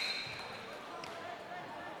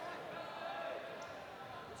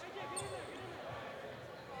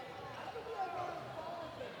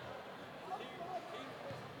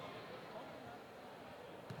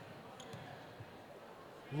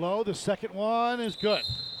 Low, the second one is good.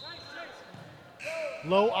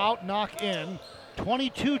 Low out, Knock in.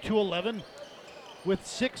 22-11 with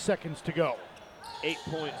 6 seconds to go. 8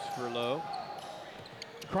 points for Lowe.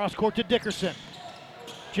 Cross court to Dickerson.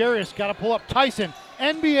 Jarius got to pull up Tyson.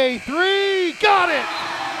 NBA three, got it!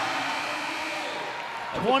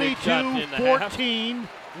 That's a big shot in the half. 22-14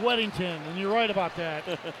 Weddington, and you're right about that.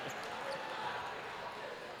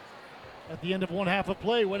 At the end of one half of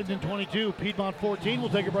play, Weddington 22, Piedmont 14. We'll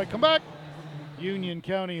take a break. Come back.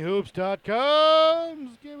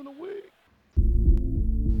 UnionCountyHoops.com's Game of the Week.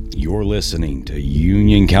 You're listening to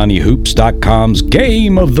UnionCountyHoops.com's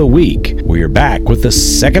Game of the Week. We're back with the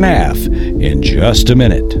second half in just a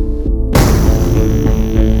minute.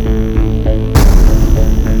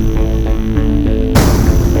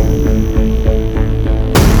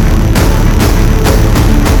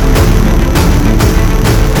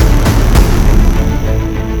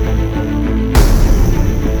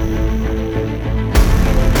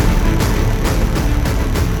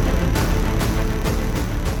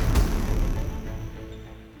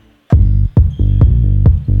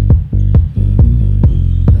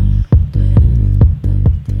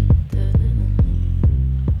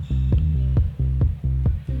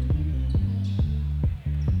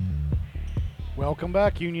 Welcome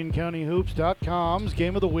back, UnionCountyHoops.com's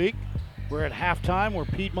Game of the Week. We're at halftime where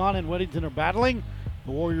Piedmont and Weddington are battling.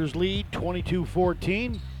 The Warriors lead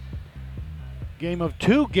 22-14. Game of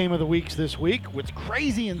two Game of the Weeks this week. What's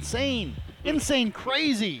crazy, insane,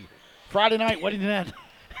 crazy. Friday night, Weddington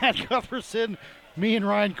at Gutherson. Me and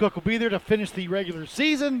Ryan Cook will be there to finish the regular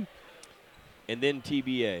season. And then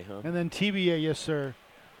TBA, huh? And then TBA, yes, sir.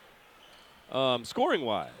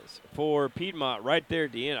 Scoring-wise, for Piedmont, right there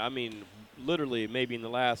at the end, I mean, literally maybe in the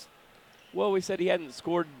last, well, we said he hadn't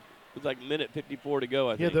scored with like minute 54 to go,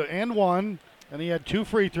 I think. He had the and one, and he had 2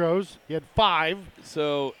 free throws. He had 5.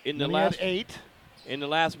 So in the and last he had 8. In the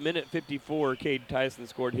last minute 54, Cade Tyson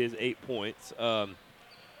scored his 8 points.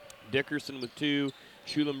 Dickerson with 2,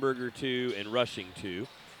 Schulenberger 2, and Rushing 2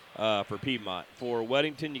 for Piedmont. For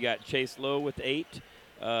Weddington, you got Chase Lowe with 8,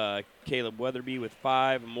 Caleb Weatherby with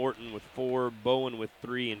 5, Morton with 4, Bowen with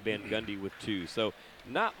 3, and Van Gundy with 2. So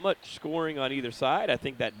not much scoring on either side. I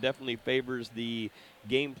think that definitely favors the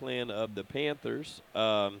game plan of the Panthers.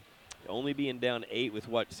 Only being down 8 with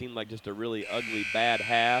what seemed like just a really ugly, bad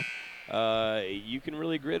half. You can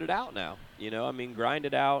really grit it out now. You know, I mean, grind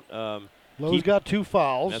it out. Lowe's got 2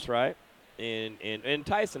 fouls. That's right. And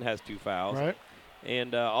Tyson has 2 fouls. Right.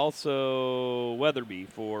 And also Weatherby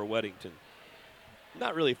for Weddington.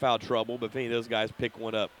 Not really foul trouble, but if any of those guys pick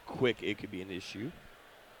one up quick, it could be an issue.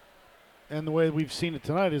 And the way we've seen it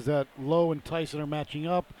tonight is that Lowe and Tyson are matching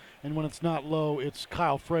up, and when it's not Lowe, it's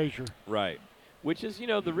Kyle Frazier. Right. Which is, you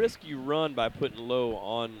know, the risk you run by putting Lowe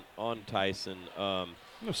on Tyson.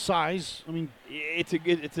 Size. I mean,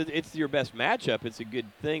 it's your best matchup. It's a good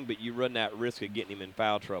thing, but you run that risk of getting him in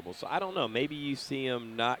foul trouble. So I don't know. Maybe you see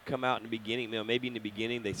him not come out in the beginning. You know, maybe in the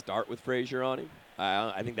beginning they start with Frazier on him.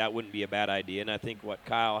 I think that wouldn't be a bad idea. And I think what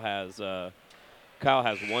Kyle has 1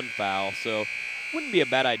 foul. So Wouldn't be a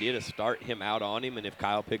bad idea to start him out on him, and if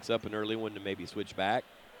Kyle picks up an early one, to maybe switch back.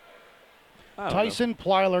 Tyson,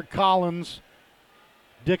 Plyler, Collins,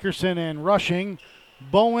 Dickerson, and Rushing.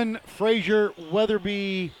 Bowen, Frazier,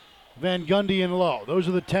 Weatherby, Van Gundy, and Lowe. Those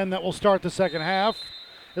are the 10 that will start the second half.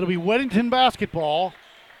 It'll be Weddington basketball,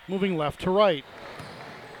 moving left to right.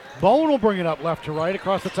 Bowen will bring it up left to right,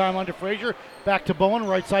 across the timeline to Frazier. Back to Bowen,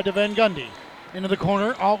 right side to Van Gundy. Into the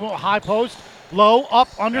corner, high post. Lowe, up,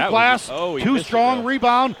 under glass. Too strong,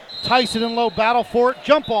 rebound. Tyson and Lowe battle for it.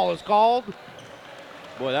 Jump ball is called.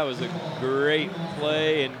 Boy, that was a great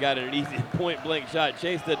play and got an easy point-blank shot.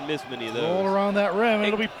 Chase doesn't miss many of those. Roll around that rim,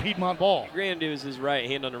 it'll be Piedmont ball. Granted, it was his right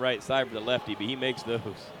hand on the right side for the lefty, but he makes those.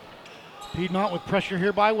 Piedmont with pressure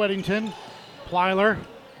here by Weddington. Plyler.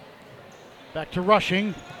 Back to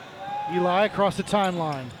Rushing. Eli across the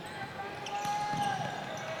timeline.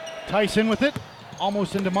 Tyson with it.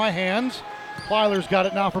 Almost into my hands. Plyler's got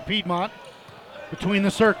it now for Piedmont. Between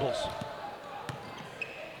the circles.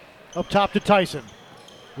 Up top to Tyson.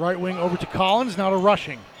 Right wing over to Collins, now to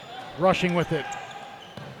Rushing. Rushing with it.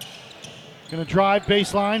 Gonna drive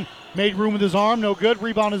baseline. Made room with his arm, no good.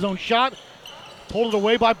 Rebound his own shot. Pulled it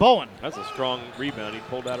away by Bowen. That's a strong rebound. He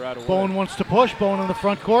pulled that right away. Bowen wants to push. Bowen in the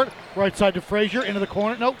front court. Right side to Frazier. Into the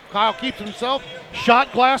corner. Nope. Kyle keeps it himself.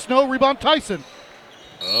 Shot, glass, no. Rebound Tyson.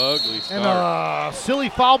 Ugly start. And a silly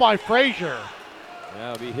foul by Frazier.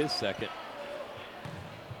 That'll be his second.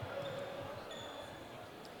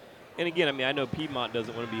 And again, I mean, I know Piedmont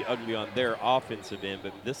doesn't want to be ugly on their offensive end,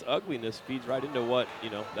 but this ugliness feeds right into what,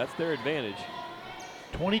 that's their advantage.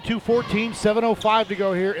 22-14, 7:05 to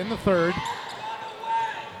go here in the third.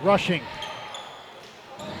 Rushing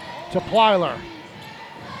to Plyler.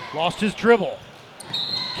 Lost his dribble.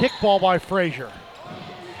 Kick ball by Frazier.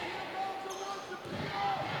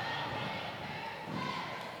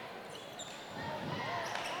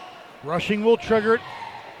 Rushing will trigger it.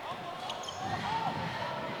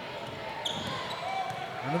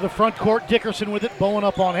 Into the front court, Dickerson with it. Bowen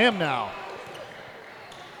up on him now.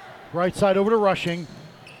 Right side over to Rushing.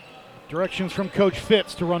 Directions from Coach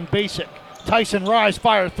Fitz to run basic. Tyson rise,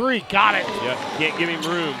 fire three, got it. Yeah, can't give him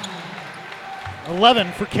room.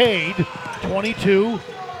 11 for Cade,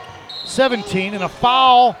 22-17, and a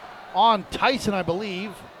foul on Tyson, I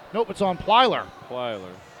believe. Nope, it's on Plyler.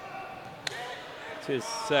 It's his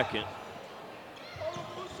second.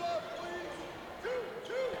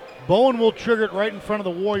 Bowen will trigger it right in front of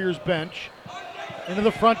the Warriors bench. Into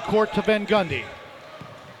the front court to Van Gundy.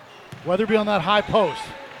 Weatherby on that high post.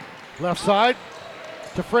 Left side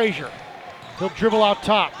to Frazier. He'll dribble out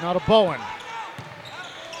top, now to Bowen.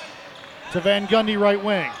 To Van Gundy right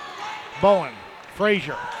wing. Bowen,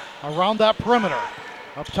 Frazier, around that perimeter.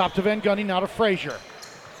 Up top to Van Gundy, now to Frazier.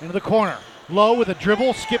 Into the corner. Low with a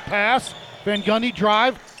dribble, skip pass. Van Gundy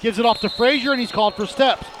drive, gives it off to Frazier, and he's called for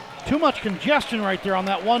steps. Too much congestion right there on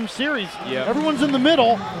that one series. Yep. Everyone's in the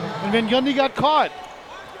middle, and Van Gundy got caught.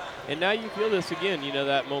 And now you feel this again,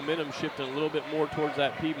 that momentum shifting a little bit more towards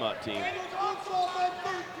that Piedmont team.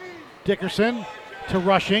 Dickerson to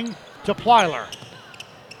Rushing to Plyler.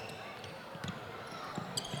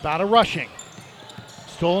 About a Rushing.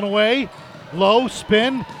 Stolen away. Low,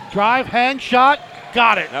 spin, drive, hang, shot.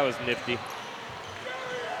 Got it. That was nifty.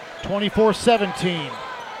 24-17.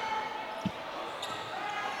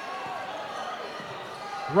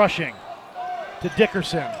 Rushing to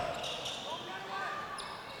Dickerson.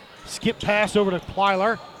 Skip pass over to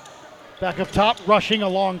Plyler. Back up top, Rushing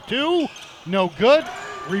along two. No good.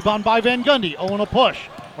 Rebound by Van Gundy. Owen will push.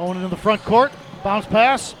 Owen into the front court. Bounce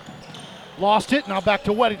pass. Lost it. Now back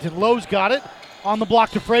to Weddington. Lowe's got it. On the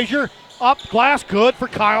block to Frazier. Up, glass, good for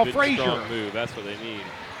Kyle Frazier. Strong move. That's what they need.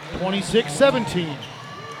 26-17.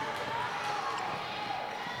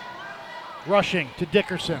 Rushing to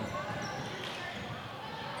Dickerson.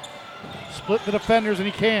 Split the defenders and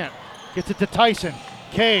he can't. Gets it to Tyson.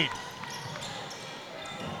 Cade.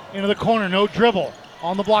 Into the corner, no dribble.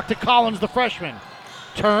 On the block to Collins, the freshman.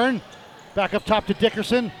 Turn. Back up top to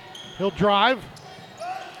Dickerson. He'll drive.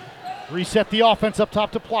 Reset the offense up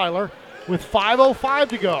top to Plyler with 5:05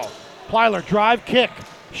 to go. Plyler, drive, kick.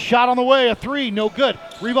 Shot on the way, a three, no good.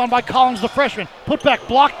 Rebound by Collins, the freshman. Put back,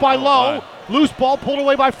 blocked by Lowe. Loose ball pulled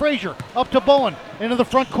away by Frazier. Up to Bowen. Into the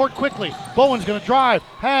front court quickly. Bowen's going to drive.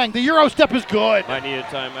 Hang. The Euro step is good. Might need a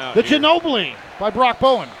timeout. The Ginobili by Brock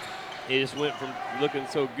Bowen. He just went from looking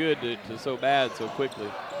so good to so bad so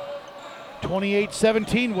quickly.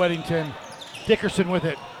 28-17 Weddington. Dickerson with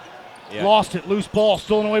it. Yeah. Lost it. Loose ball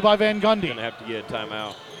stolen away by Van Gundy. Going to have to get a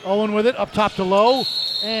timeout. Owen with it. Up top to Lowe.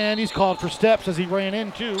 And he's called for steps as he ran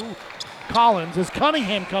into Collins. As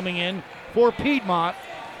Cunningham coming in for Piedmont,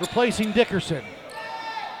 replacing Dickerson.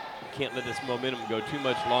 can't let this momentum go too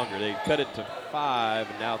much longer. They cut it to 5,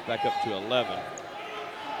 and now it's back up to 11.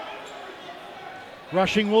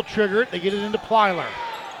 Rushing will trigger it. They get it into Plyler.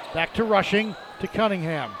 Back to Rushing to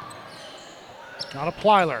Cunningham. Not a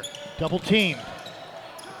Plyler. Double teamed.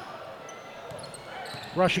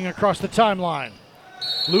 Rushing across the timeline.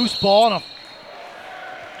 Loose ball and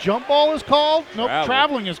a jump ball is called. Nope,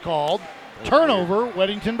 traveling is called. Turnover,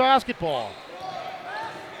 Weddington basketball.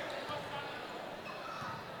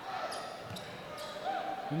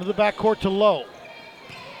 Into the backcourt to Lowe.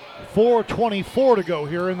 4:24 to go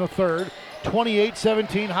here in the third.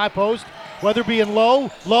 28-17, high post. Weatherby and Lowe.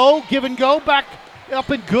 Lowe, give and go, back up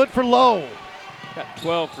and good for Lowe. Got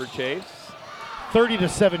 12 for Chase.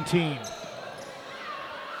 30-17.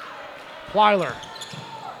 Plyler.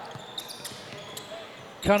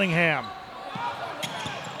 Cunningham.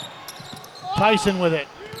 Tyson with it.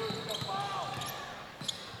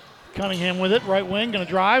 Cunningham with it, right wing, gonna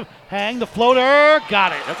drive, hang the floater,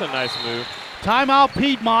 got it. That's a nice move. Timeout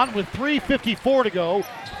Piedmont with 3:54 to go,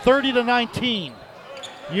 30-19.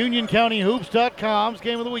 UnionCountyHoops.com's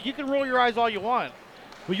game of the week. You can roll your eyes all you want.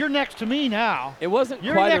 Well, you're next to me now. It wasn't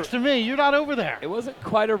You're quite next to me. You're not over there. It wasn't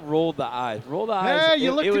quite a roll the eyes. Roll the eyes. Yeah,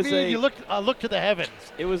 you looked it at was me. You looked. Look to the heavens.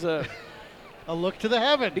 It was a look to the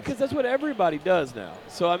heavens. Because that's what everybody does now.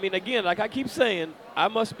 So I mean, again, like I keep saying, I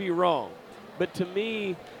must be wrong, but to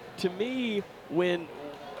me, when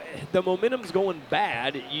the momentum's going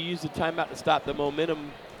bad, you use the timeout to stop the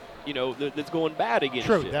momentum. You know, that's going bad against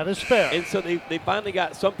you. True, that is fair. And so they finally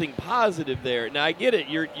got something positive there. Now I get it.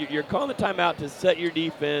 You're calling the timeout to set your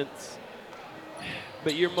defense,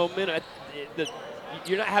 but your momentum,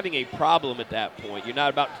 you're not having a problem at that point. You're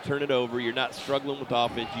not about to turn it over. You're not struggling with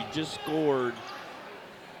offense. You just scored.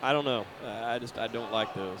 I don't know. I don't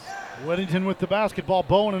like those. Weddington with the basketball.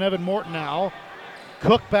 Bowen and Evan Morton now.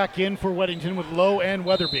 Cook back in for Weddington with Lowe and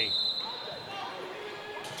Weatherby.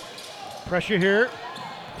 Pressure here.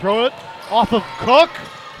 Throw it off of Cook.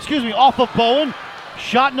 Off of Bowen.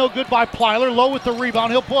 Shot no good by Plyler. Lowe with the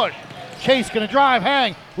rebound. He'll push. Chase gonna drive,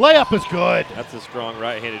 hang. Layup is good. That's a strong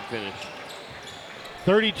right-handed finish.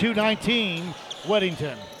 32-19,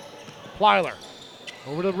 Weddington. Plyler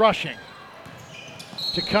over to Rushing.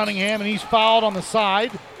 To Cunningham, and he's fouled on the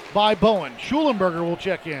side by Bowen. Schulenberger will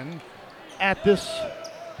check in at this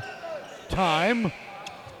time.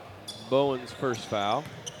 Bowen's first foul.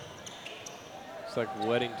 Looks like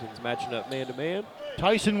Weddington's matching up man-to-man.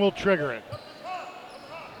 Tyson will trigger it.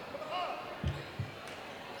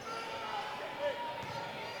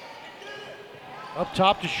 Up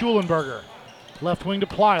top to Schulenberger. Left wing to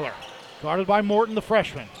Plyler. Guarded by Morton, the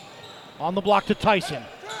freshman. On the block to Tyson.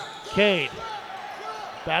 Cade.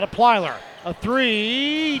 Bat of Plyler. A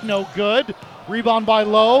three, no good. Rebound by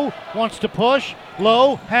Lowe. Wants to push.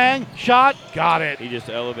 Lowe, hang, shot, got it. He just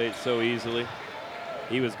elevates so easily.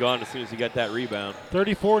 He was gone as soon as he got that rebound.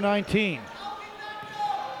 34-19.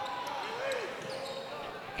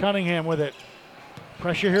 Cunningham with it.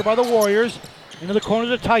 Pressure here by the Warriors. Into the corner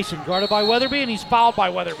to Tyson. Guarded by Weatherby, and he's fouled by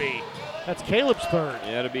Weatherby. That's Caleb's third.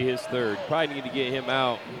 Yeah, that'll be his third. Probably need to get him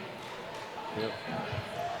out. Yep.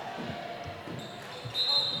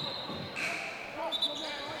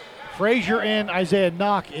 Frazier and Isaiah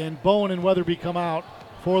Knock in. Bowen and Weatherby come out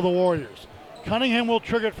for the Warriors. Cunningham will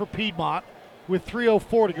trigger it for Piedmont with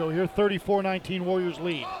 3:04 to go here. 34-19 Warriors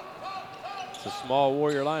lead. It's a small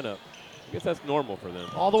Warrior lineup. I guess that's normal for them.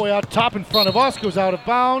 All the way out top in front of us, goes out of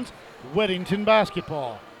bounds. Weddington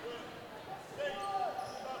basketball.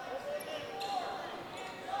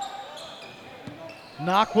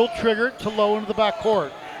 Knock will trigger it to Lowe into the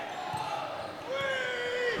backcourt.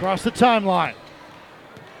 Across the timeline.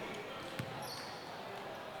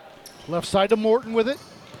 Left side to Morton with it.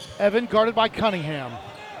 Evan guarded by Cunningham.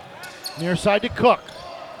 Near side to Cook.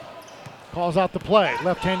 Calls out the play.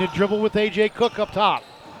 Left-handed dribble with A.J. Cook up top.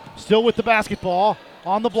 Still with the basketball.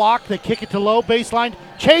 On the block. They kick it to Lowe. Baseline.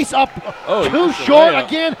 Chase up. Too short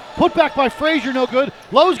again. Put back by Frazier. No good.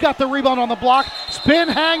 Lowe's got the rebound on the block. Spin,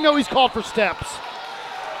 hang. No, he's called for steps.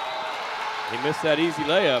 He missed that easy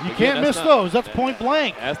layup. You can't miss those. That's point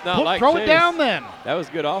blank. That's not like Throw Chase. it down then. That was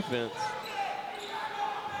good offense.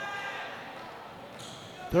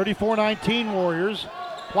 34-19 Warriors.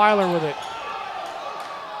 Plyler with it.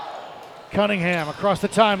 Cunningham across the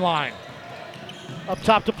timeline. Up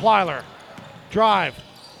top to Plyler. Drive.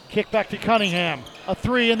 Kick back to Cunningham. A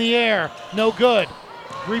three in the air. No good.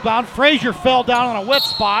 Rebound. Frazier fell down on a wet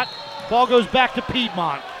spot. Ball goes back to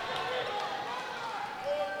Piedmont.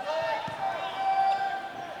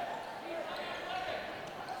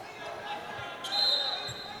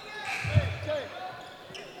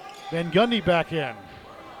 Van Gundy back in.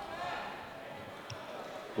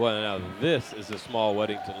 Well, now this is a small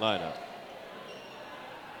Weddington lineup.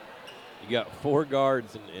 You got 4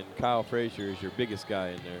 guards, and Kyle Frazier is your biggest guy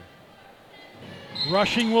in there.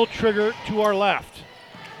 Rushing will trigger to our left.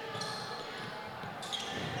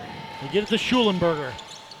 They get it to Schulenberger.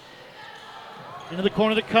 Into the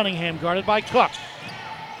corner to Cunningham, guarded by Cook.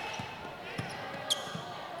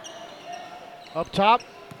 Up top,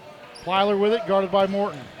 Plyler with it, guarded by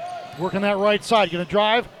Morton. Working that right side, gonna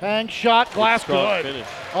drive, hang, shot, glass, good. Finish.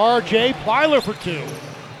 RJ Plyler for 2.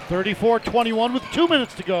 34-21 with 2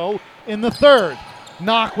 minutes to go in the third.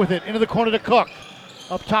 Knock with it, into the corner to Cook.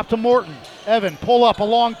 Up top to Morton. Evan, pull up,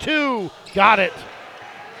 along 2, got it.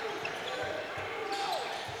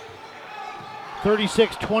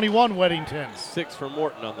 36-21 Weddington. 6 for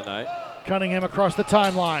Morton on the night. Cunningham across the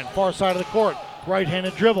timeline, far side of the court,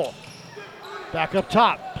 right-handed dribble. Back up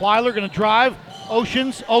top, Plyler gonna drive,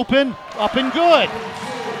 Oceans open, up and good.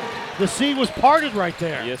 The sea was parted right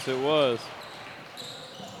there. Yes, it was.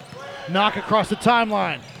 Knock across the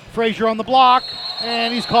timeline, Frazier on the block,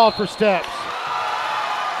 and he's called for steps.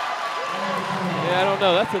 Yeah, I don't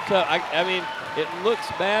know. That's a tough. I mean, it looks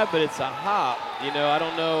bad, but it's a hop. You know, I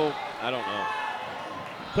don't know.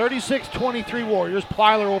 36-23 Warriors.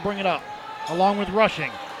 Plyler will bring it up, along with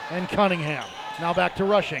Rushing and Cunningham. Now back to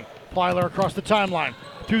Rushing. Plyler across the timeline.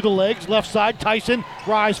 Through the legs, left side, Tyson.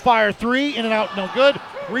 Rise, fire, 3, in and out, no good.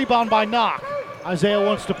 Rebound by Knock. Isaiah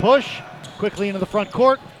wants to push. Quickly into the front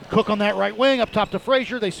court. Cook on that right wing, up top to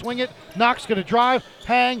Frazier. They swing it. Knock's going to drive,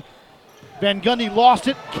 hang. Van Gundy lost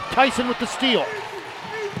it. Tyson with the steal.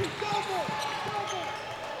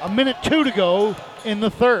 1:02 to go in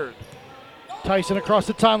the third. Tyson across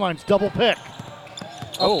the timelines, double pick.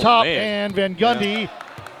 Up top, man. and Van Gundy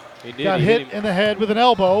He got hit in the head with an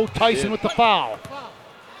elbow. Tyson with the foul.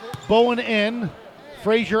 Bowen in,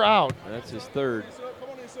 Frazier out. That's his third.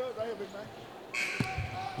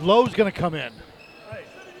 Lowe's going to come in.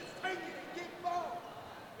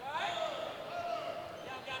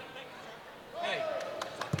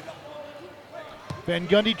 Van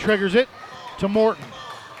Gundy triggers it to Morton.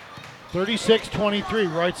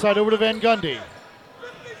 36-23, right side over to Van Gundy.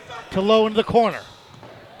 To Lowe into the corner.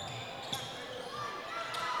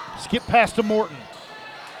 Skip pass to Morton.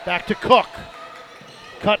 Back to Cook.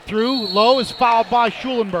 Cut through. Lowe is fouled by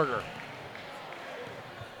Schulenberger.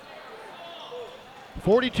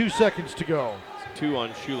 42 seconds to go. 2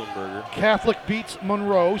 on Schulenberger. Catholic beats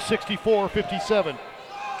Monroe 64-57.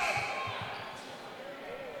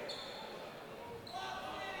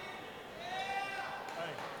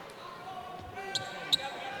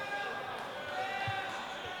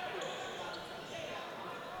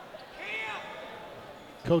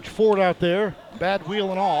 Coach Ford out there, bad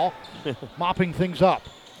wheel and all, mopping things up.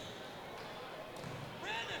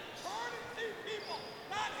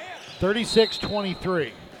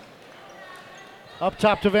 36-23. Up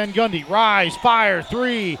top to Van Gundy. Rise, fire,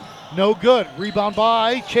 3. No good. Rebound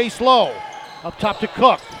by Chase Lowe. Up top to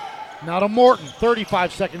Cook. Now to Morton.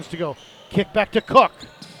 35 seconds to go. Kick back to Cook.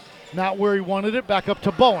 Not where he wanted it. Back up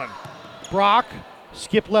to Bowen. Brock.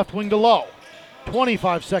 Skip left wing to Lowe.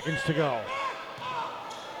 25 seconds to go.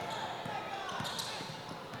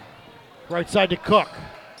 Right side to Cook.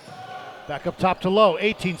 Back up top to Lowe.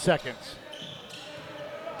 18 seconds.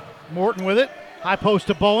 Morton with it. High post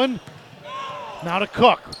to Bowen. Now to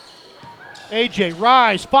Cook. AJ,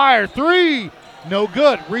 rise, fire, 3. No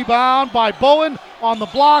good. Rebound by Bowen on the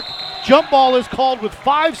block. Jump ball is called with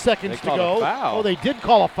 5 seconds to go. A foul. Oh, they did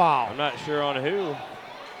call a foul. I'm not sure on who.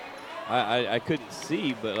 I couldn't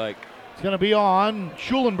see, but like. It's going to be on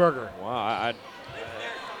Schulenberger. Wow,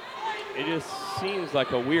 it just seems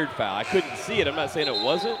like a weird foul. I couldn't see it. I'm not saying it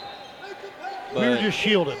wasn't. We were just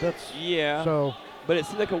shielded. That's yeah. So. But it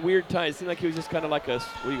seemed like a weird time. It seemed like he was just kind of like a,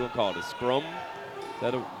 what are you going to call it, a scrum? Is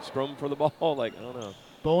that a scrum for the ball? Like, I don't know.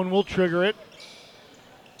 Bowen will trigger it.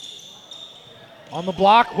 On the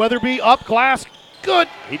block, Weatherby up, glass, good.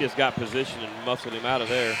 He just got position and muscled him out of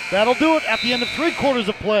there. That'll do it at the end of 3 quarters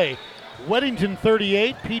of play. Weddington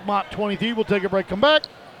 38, Piedmont 23. We'll take a break, come back.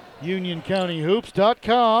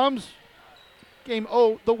 UnionCountyHoops.com's Game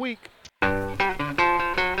O the Week. Yeah,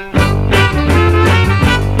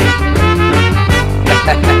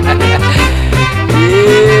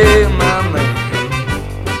 my man.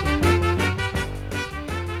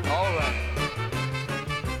 All right.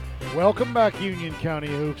 Welcome back,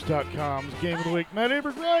 UnionCountyHoops.com's Game of the Week. Matt Aber,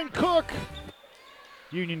 Ryan Cook.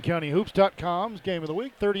 UnionCountyHoops.com's Game of the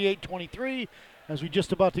Week, 38-23, as we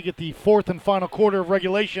just about to get the 4th and final quarter of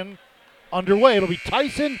regulation underway. It'll be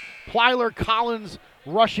Tyson, Plyler, Collins,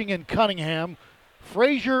 Rushing, and Cunningham.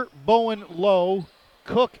 Frazier, Bowen, Lowe,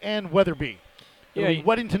 Cook, and Weatherby. It'll be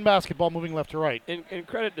Weddington basketball moving left to right. And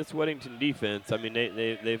credit this Weddington defense. I mean,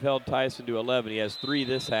 they've held Tyson to 11. He has 3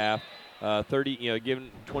 this half. 30,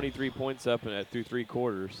 given 23 points up through 3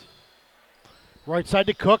 quarters. Right side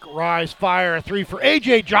to Cook. Rise, fire, a 3 for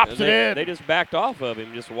AJ. Drops it in. They just backed off of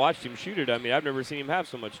him, just watched him shoot it. I mean, I've never seen him have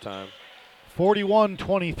so much time.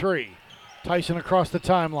 41-23. Tyson across the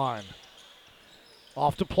timeline.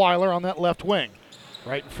 Off to Plyler on that left wing.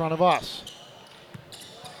 Right in front of us.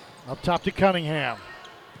 Up top to Cunningham.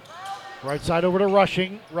 Right side over to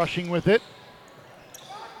Rushing. Rushing with it.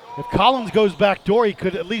 If Collins goes back door, he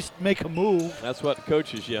could at least make a move. That's what the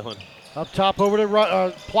coach is yelling. Up top over to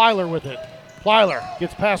Plyler with it. Plyler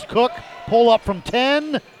gets past Cook. Pull up from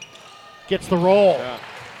 10. Gets the roll. Yeah.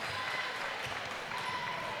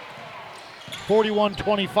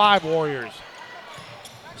 41-25 Warriors.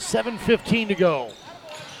 7:15 to go.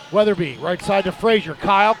 Weatherby, right side to Frazier.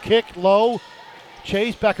 Kyle, kick, low.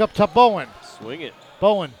 Chase, back up to Bowen. Swing it.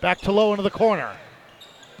 Bowen, back to low into the corner.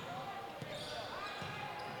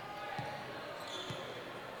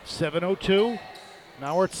 7:02.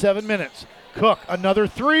 Now we're at 7 minutes. Cook, another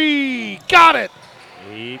 3. Got it!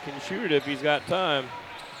 He can shoot it if he's got time.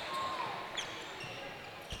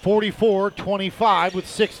 44-25 with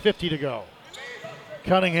 6:50 to go.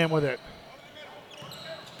 Cunningham with it.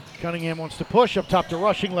 Cunningham wants to push. Up top to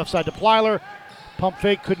Rushing. Left side to Plyler. Pump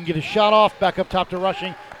fake. Couldn't get his shot off. Back up top to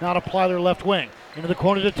Rushing. Now to Plyler left wing. Into the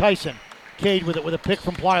corner to Tyson. Cade with it with a pick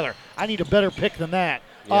from Plyler. I need a better pick than that.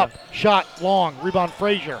 Yeah. Up. Shot. Long. Rebound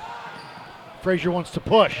Frazier. Frazier wants to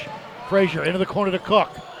push. Frazier into the corner to Cook.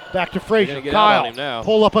 Back to Frazier. Get out on Kyle. him now.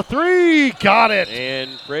 Pull up a 3. Got it.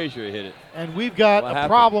 And Frazier hit it. And we've got What a happened?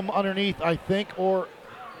 problem underneath, I think, or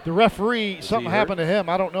the referee, Is something he happened to him.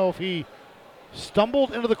 I don't know if he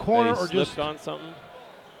stumbled into the corner or Slipped just. on something.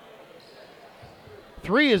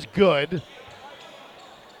 3 is good.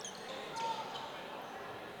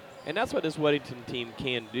 And that's what this Weddington team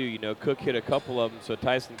can do. Cook hit a couple of them, so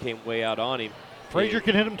Tyson came way out on him. Frazier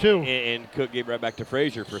can hit him too. And Cook gave right back to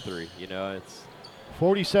Frazier for 3. It's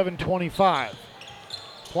 47-25.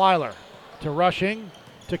 Plyler to Rushing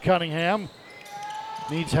to Cunningham.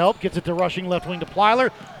 Needs help. Gets it to Rushing left wing to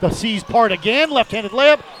Plyler. The C's part again. Left-handed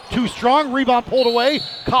layup. Too strong. Rebound pulled away.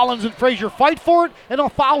 Collins and Frazier fight for it. And a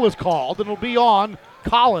foul is called. And it'll be on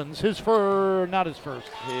Collins. Not his first.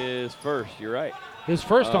 his first. You're right. His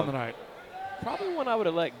first on the night. Probably one I would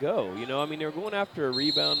have let go. I mean, they were going after a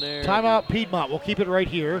rebound there. Timeout Piedmont. We'll keep it right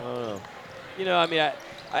here. I mean,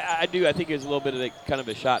 I do. I think it was a little bit of kind of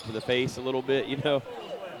a shot to the face, a little bit,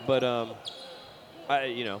 But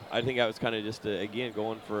I think I was kind of just again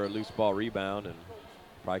going for a loose ball rebound and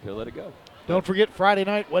probably could have let it go. Don't forget Friday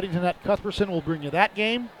night Weddington at Cuthbertson will bring you that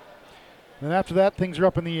game. And after that, things are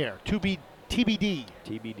up in the air. TBD.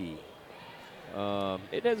 TBD.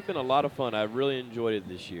 It has been a lot of fun. I really enjoyed it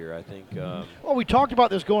this year. I think. Well, we talked about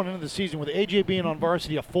this going into the season with AJ being on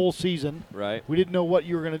varsity a full season. Right. We didn't know what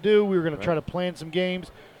you were going to do. We were going to try to plan some games.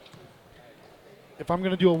 If I'm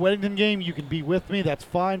going to do a Weddington game, you can be with me. That's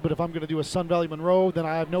fine. But if I'm going to do a Sun Valley Monroe, then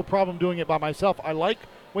I have no problem doing it by myself. I like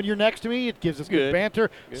when you're next to me. It gives us good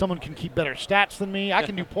banter. Good. Someone can keep better stats than me. I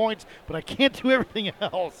can do points, but I can't do everything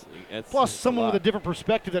else. Plus, it's someone a with a lot. different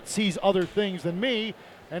perspective that sees other things than me.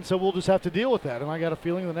 And so we'll just have to deal with that. And I got a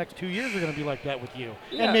feeling the next 2 years are going to be like that with you.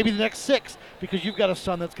 Yeah. And maybe the next 6, because you've got a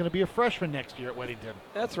son that's going to be a freshman next year at Weddington.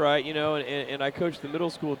 That's right. And I coached the middle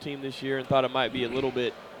school team this year and thought it might be a little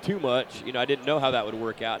bit too much. I didn't know how that would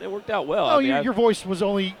work out. It worked out well. Oh, I mean, your voice was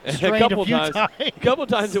only a strained couple a few times. A couple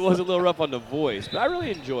times it was a little rough on the voice, but I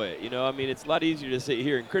really enjoy it. I mean, it's a lot easier to sit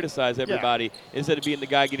here and criticize everybody instead of being the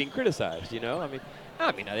guy getting criticized.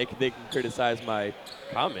 I mean, they can criticize my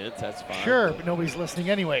comments. That's fine. Sure, but nobody's listening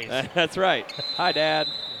anyways. That's right. Hi, Dad.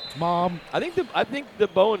 Mom. I think the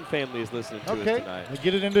Bowen family is listening to us tonight. They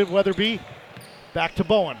get it into Weatherby. Back to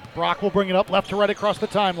Bowen. Brock will bring it up left to right across the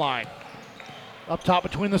timeline. Up top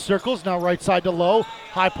between the circles. Now right side to low.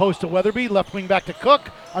 High post to Weatherby. Left wing back to Cook.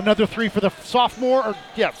 Another 3 for the sophomore.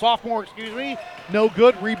 No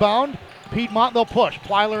good. Rebound. Piedmont, they'll push.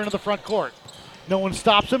 Plyler into the front court. No one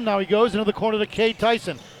stops him. Now he goes into the corner to Cade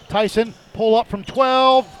Tyson. Tyson, pull up from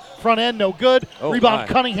 12. Front end, no good. Rebound, my.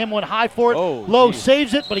 Cunningham went high for it. Low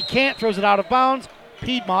saves it, but he can't. Throws it out of bounds.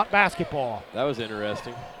 Piedmont basketball. That was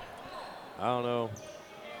interesting. I don't know.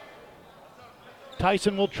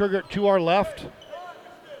 Tyson will trigger it to our left.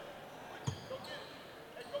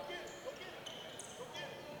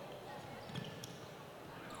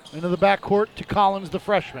 Into the backcourt to Collins, the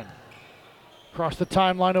freshman. Across the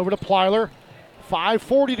timeline over to Plyler.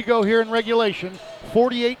 5:40 to go here in regulation.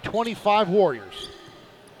 48-25 Warriors.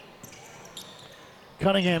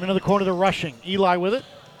 Cunningham into the corner to Rushing. Eli with it.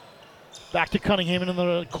 Back to Cunningham in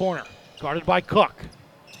the corner. Guarded by Cook.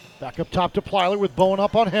 Back up top to Plyler with Bowen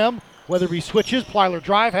up on him. Weatherby switches. Plyler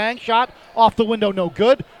drive, hang, shot. Off the window, no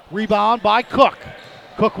good. Rebound by Cook.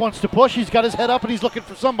 Cook wants to push. He's got his head up and he's looking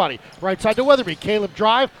for somebody. Right side to Weatherby. Caleb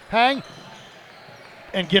drive, hang,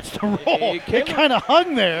 and gets the roll. It kind of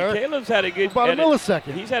hung there. Caleb's had a good about a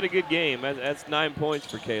millisecond. He's had a good game. That's 9 points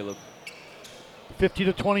for Caleb.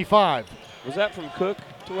 50-25. Was that from Cook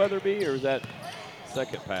to Weatherby, or was that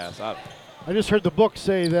second pass? I just heard the book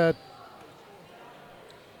say that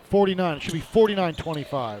 49. It should be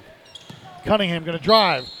 49-25. Cunningham going to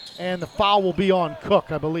drive, and the foul will be on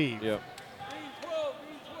Cook, I believe. Yep.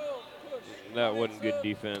 That wasn't good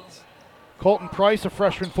defense. Colton Price, a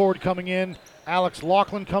freshman forward, coming in. Alex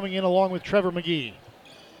Laughlin coming in along with Trevor McGee.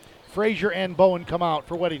 Frazier and Bowen come out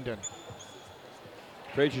for Weddington.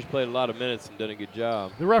 Frazier's played a lot of minutes and done a good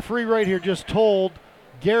job. The referee right here just told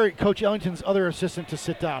Gary, Coach Ellington's other assistant, to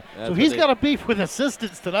sit down. That's so he's got a beef with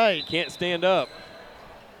assistants tonight. Can't stand up.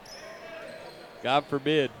 God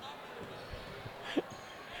forbid.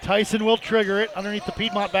 Tyson will trigger it underneath the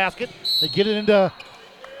Piedmont basket. They get it into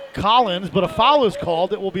Collins, but a foul is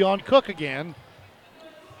called. It will be on Cook again.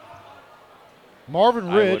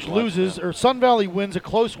 Marvin Ridge loses, or Sun Valley wins a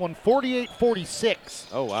close one, 48-46.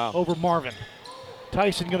 Oh, wow. Over Marvin.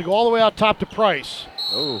 Tyson going to go all the way out top to Price.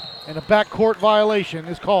 Oh. And a backcourt violation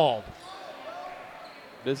is called.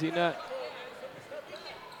 Does he not?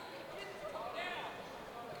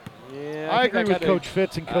 Yeah, I agree with Coach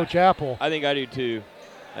Fitz and Coach Apple. I think I do too.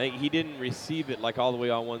 I think he didn't receive it like all the way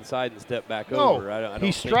on one side and step back No, over. I don't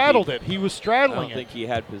he straddled it. He was straddling I don't think he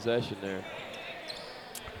had possession there.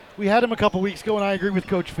 We had him a couple weeks ago, and I agree with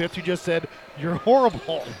Coach Fitz, who just said, "You're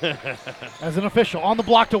horrible," as an official. On the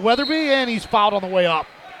block to Weatherby, and he's fouled on the way up.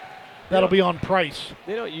 That'll be on Price.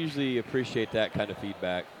 They don't usually appreciate that kind of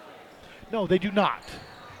feedback. No, they do not.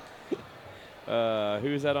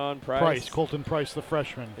 Who's that on? Price, Colton Price, the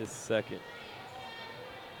freshman. His second.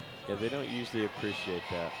 Yeah, they don't usually appreciate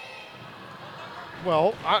that.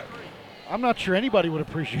 Well, I'm not sure anybody would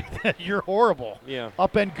appreciate that. You're horrible. Yeah.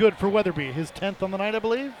 Up and good for Weatherby. His 10th on the night, I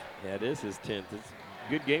believe. Yeah, it is his 10th. It's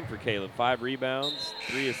a good game for Caleb. 5 rebounds,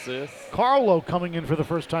 3 assists. Carlo coming in for the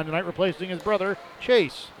first time tonight, replacing his brother,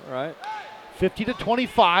 Chase. All right.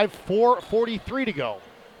 50-25, 4:43 to go.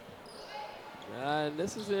 And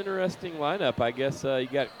this is an interesting lineup. I guess you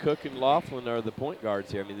got Cook and Laughlin are the point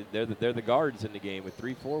guards here. I mean, they're the guards in the game with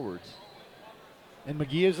 3 forwards. And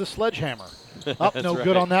McGee is the sledgehammer. Up, no right.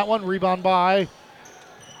 good on that one. Rebound by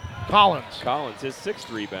Collins. Collins, his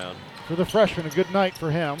 6th rebound. For the freshman, a good night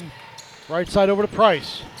for him. Right side over to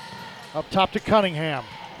Price. Up top to Cunningham.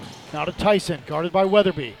 Now to Tyson, guarded by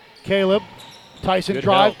Weatherby. Caleb, Tyson Good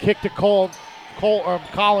drive, help. kick to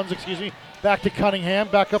Collins, Back to Cunningham,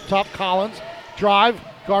 back up top, Collins. Drive,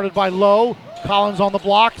 guarded by Lowe. Collins on the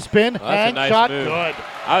block, spin, Well, hang, that's a nice shot, move. good.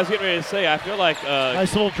 I was getting ready to say, I feel like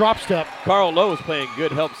Nice little drop step. Carl Lowe was playing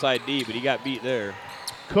good help side D, but he got beat there.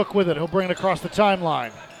 Cook with it, he'll bring it across the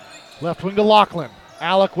timeline. Left wing to Laughlin.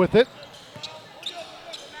 Alec with it.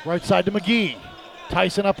 Right side to McGee.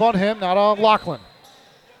 Tyson up on him, not on Laughlin.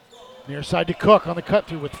 Near side to Cook on the cut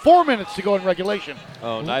through with 4 minutes to go in regulation.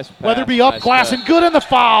 Oh, nice pass. Weatherby up, nice glass pass. and good in the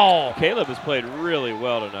foul. Caleb has played really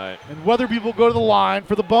well tonight. And Weatherby will go to the line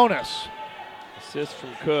for the bonus. Assist from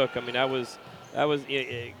Cook. I mean,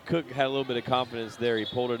 Cook had a little bit of confidence there. He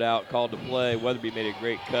pulled it out, called the play. Weatherby made a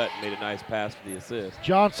great cut and made a nice pass for the assist.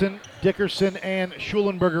 Johnson, Dickerson, and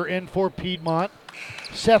Schulenberger in for Piedmont.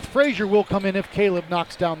 Seth Frazier will come in if Caleb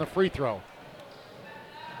knocks down the free throw.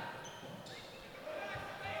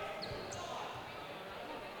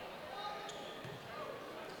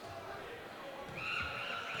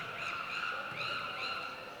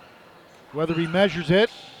 Weatherby measures it,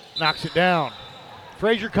 knocks it down.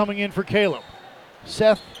 Frazier coming in for Caleb.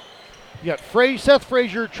 Seth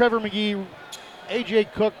Frazier, Trevor McGee, A.J.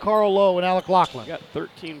 Cook, Carl Lowe, and Alec Laughlin. Got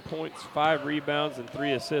 13 points, 5 rebounds, and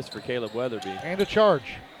 3 assists for Caleb Weatherby. And a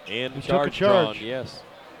charge. And He charge took a charge. drawn, yes.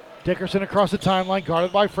 Dickerson across the timeline,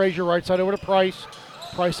 guarded by Frazier, right side over to Price.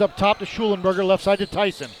 Price up top to Schulenberger, left side to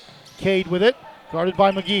Tyson. Cade with it, guarded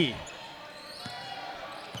by McGee.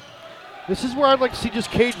 This is where I'd like to see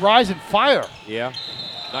just Cade rise and fire. Yeah,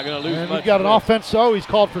 not going to lose And much. we've got an from offense, so he's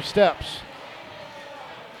called for steps.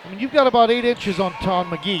 I mean, you've got about 8 inches on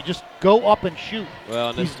McGee. Just go up and shoot.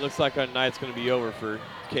 Well, and this looks like our night's going to be over for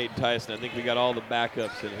Cade Tyson. I think we got all the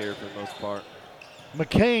backups in here for the most part.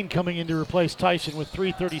 McCain coming in to replace Tyson with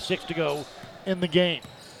 3:36 to go in the game.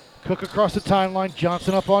 Cook across the timeline.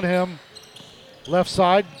 Johnson up on him. Left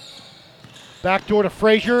side. Backdoor to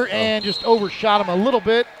Frazier and just overshot him a little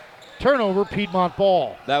bit. Turnover, Piedmont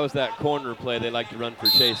ball. That was that corner play they like to run for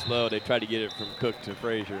Chase Lowe. They tried to get it from Cook to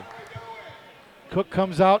Frazier. Cook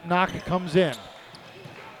comes out, Knock comes in.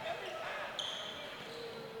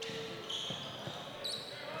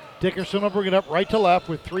 Dickerson will bring it up right to left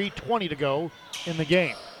with 3:20 to go in the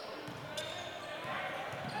game.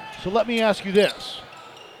 So let me ask you this.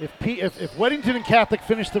 If Weddington and Catholic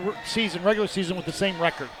finish the regular season with the same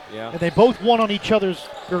record, and they both won on each other's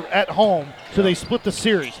or at home, so they split the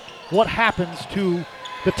series, what happens to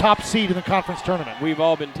the top seed in the conference tournament? We've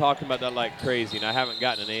all been talking about that like crazy, and I haven't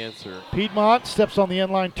gotten an answer. Piedmont steps on the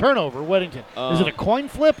end line, turnover. Weddington. Is it a coin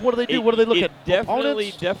flip? What do they do? What do they look at?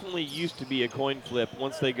 Definitely used to be a coin flip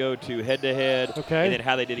once they go to head-to-head, okay, and then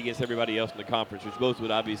how they did against everybody else in the conference, which both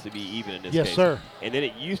would obviously be even in this case. Yes, sir. And then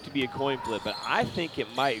it used to be a coin flip, but I think it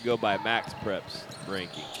might go by Max Prep's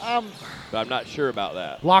ranking. But I'm not sure about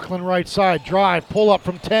that. Lachlan right side, drive, pull up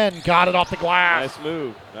from 10, got it off the glass. Nice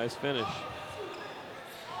move, nice finish.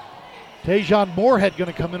 Tajon Moorhead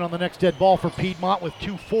going to come in on the next dead ball for Piedmont with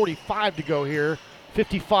 2:45 to go here.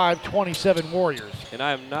 55-27 Warriors. And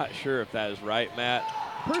I am not sure if that is right, Matt.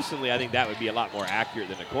 Personally, I think that would be a lot more accurate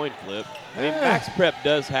than a coin flip. I mean, Max Prep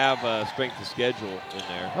does have a strength of schedule in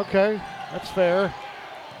there. Okay, that's fair.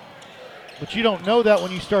 But you don't know that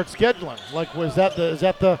when you start scheduling. Like, is that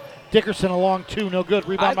the Dickerson along 2, no good,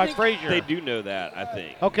 rebound by Frazier? They do know that, I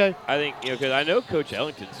think. Okay. I think, because I know Coach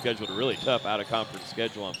Ellington scheduled a really tough out-of-conference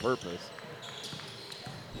schedule on purpose.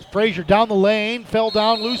 Frazier down the lane, fell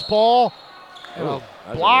down, loose ball. And a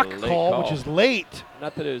block call, which is late.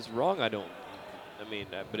 Not that it was wrong, but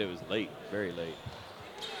it was late, very late.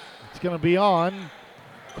 It's going to be on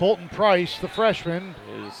Colton Price, the freshman.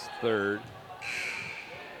 His third.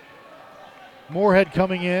 Moorhead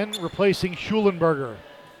coming in, replacing Schulenberger.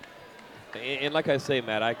 And like I say,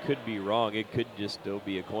 Matt, I could be wrong. It could just still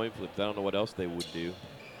be a coin flip. I don't know what else they would do.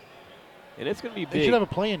 And it's going to be big. They should have a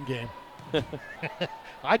play-in game.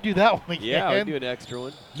 I'd do that one again. Yeah, I'd do an extra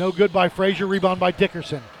one. No good by Frazier, rebound by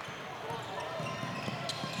Dickerson.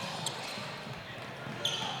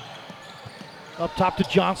 Up top to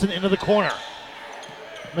Johnson, into the corner.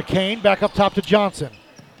 McCain back up top to Johnson.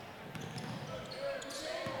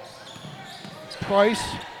 Price,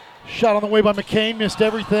 shot on the way by McCain, missed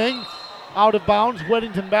everything. Out of bounds,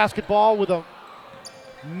 Weddington basketball with a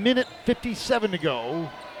minute 57 to go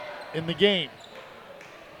in the game.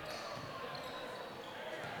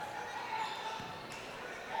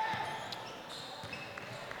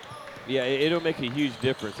 Yeah, it'll make a huge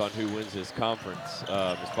difference on who wins this conference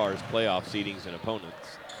as far as playoff seedings and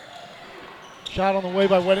opponents. Shot on the way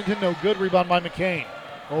by Weddington, no good. Rebound by McCain.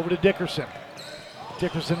 Over to Dickerson.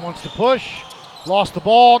 Dickerson wants to push. Lost the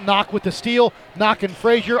ball. Knock with the steal. Knock and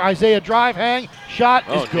Frazier. Isaiah drive, hang. Shot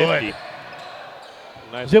is good.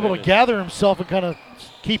 Nice He's able finish. to gather himself and kind of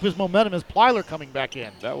keep his momentum as Plyler coming back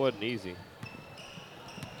in. That wasn't easy.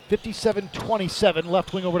 57-27,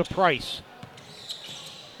 left wing over to Price.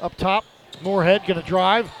 Up top, Moorhead going to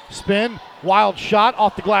drive, spin, wild shot,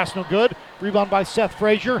 off the glass, no good. Rebound by Seth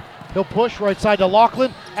Frazier. He'll push right side to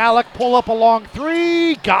Lachlan. Alec pull up a long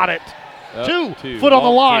 3, got it. Two, foot on the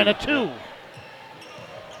line, a 2.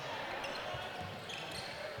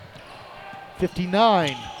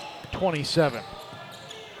 59-27.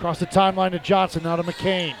 Across the timeline to Johnson, now to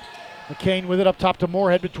McCain. McCain with it up top to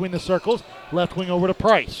Moorhead between the circles. Left wing over to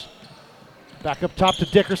Price. Back up top to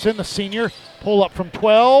Dickerson, the senior. Pull up from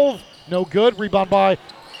 12, no good. Rebound by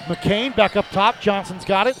McCain. Back up top, Johnson's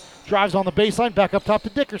got it. Drives on the baseline, back up top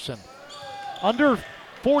to Dickerson. Under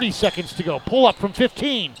 40 seconds to go. Pull up from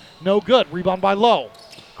 15, no good. Rebound by Lowe.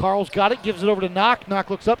 Carl's got it, gives it over to Knock.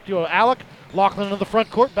 Knock looks up to Alec. Lachlan into the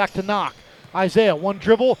front court, back to Knock. Isaiah, one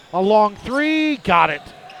dribble, a long 3, got it.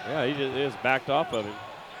 Yeah, he just backed off of him.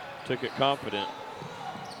 Took it confident.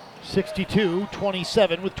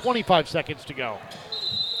 62-27 with 25 seconds to go.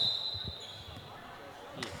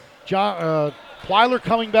 Plyler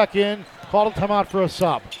coming back in, called a timeout for a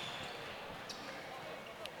sub.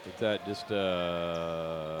 Is that just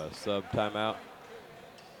a sub timeout?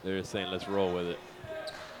 They're just saying let's roll with it.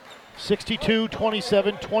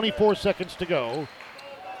 62-27, 24 seconds to go.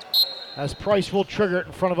 As Price will trigger it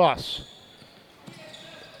in front of us.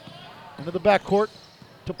 Into the backcourt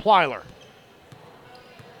to Plyler.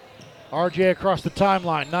 RJ across the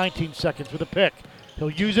timeline, 19 seconds with a pick. He'll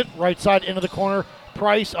use it, right side into the corner.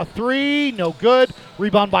 Price, a 3, no good.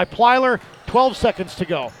 Rebound by Plyler, 12 seconds to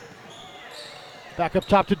go. Back up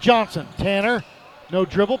top to Johnson. Tanner, no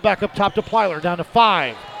dribble, back up top to Plyler, down to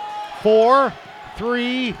 5, 4,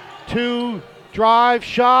 3, 2, drive,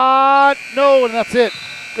 shot, no, and that's it.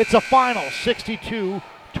 It's a final,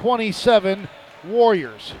 62-27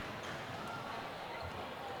 Warriors.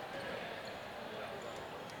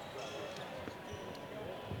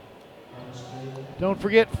 Don't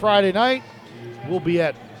forget, Friday night, we'll be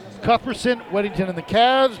at Cuthbertson, Weddington, and the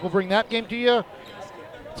Cavs. We'll bring that game to you.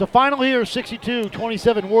 It's a final here,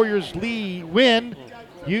 62-27 Warriors win.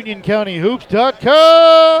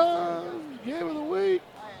 UnionCountyHoops.com.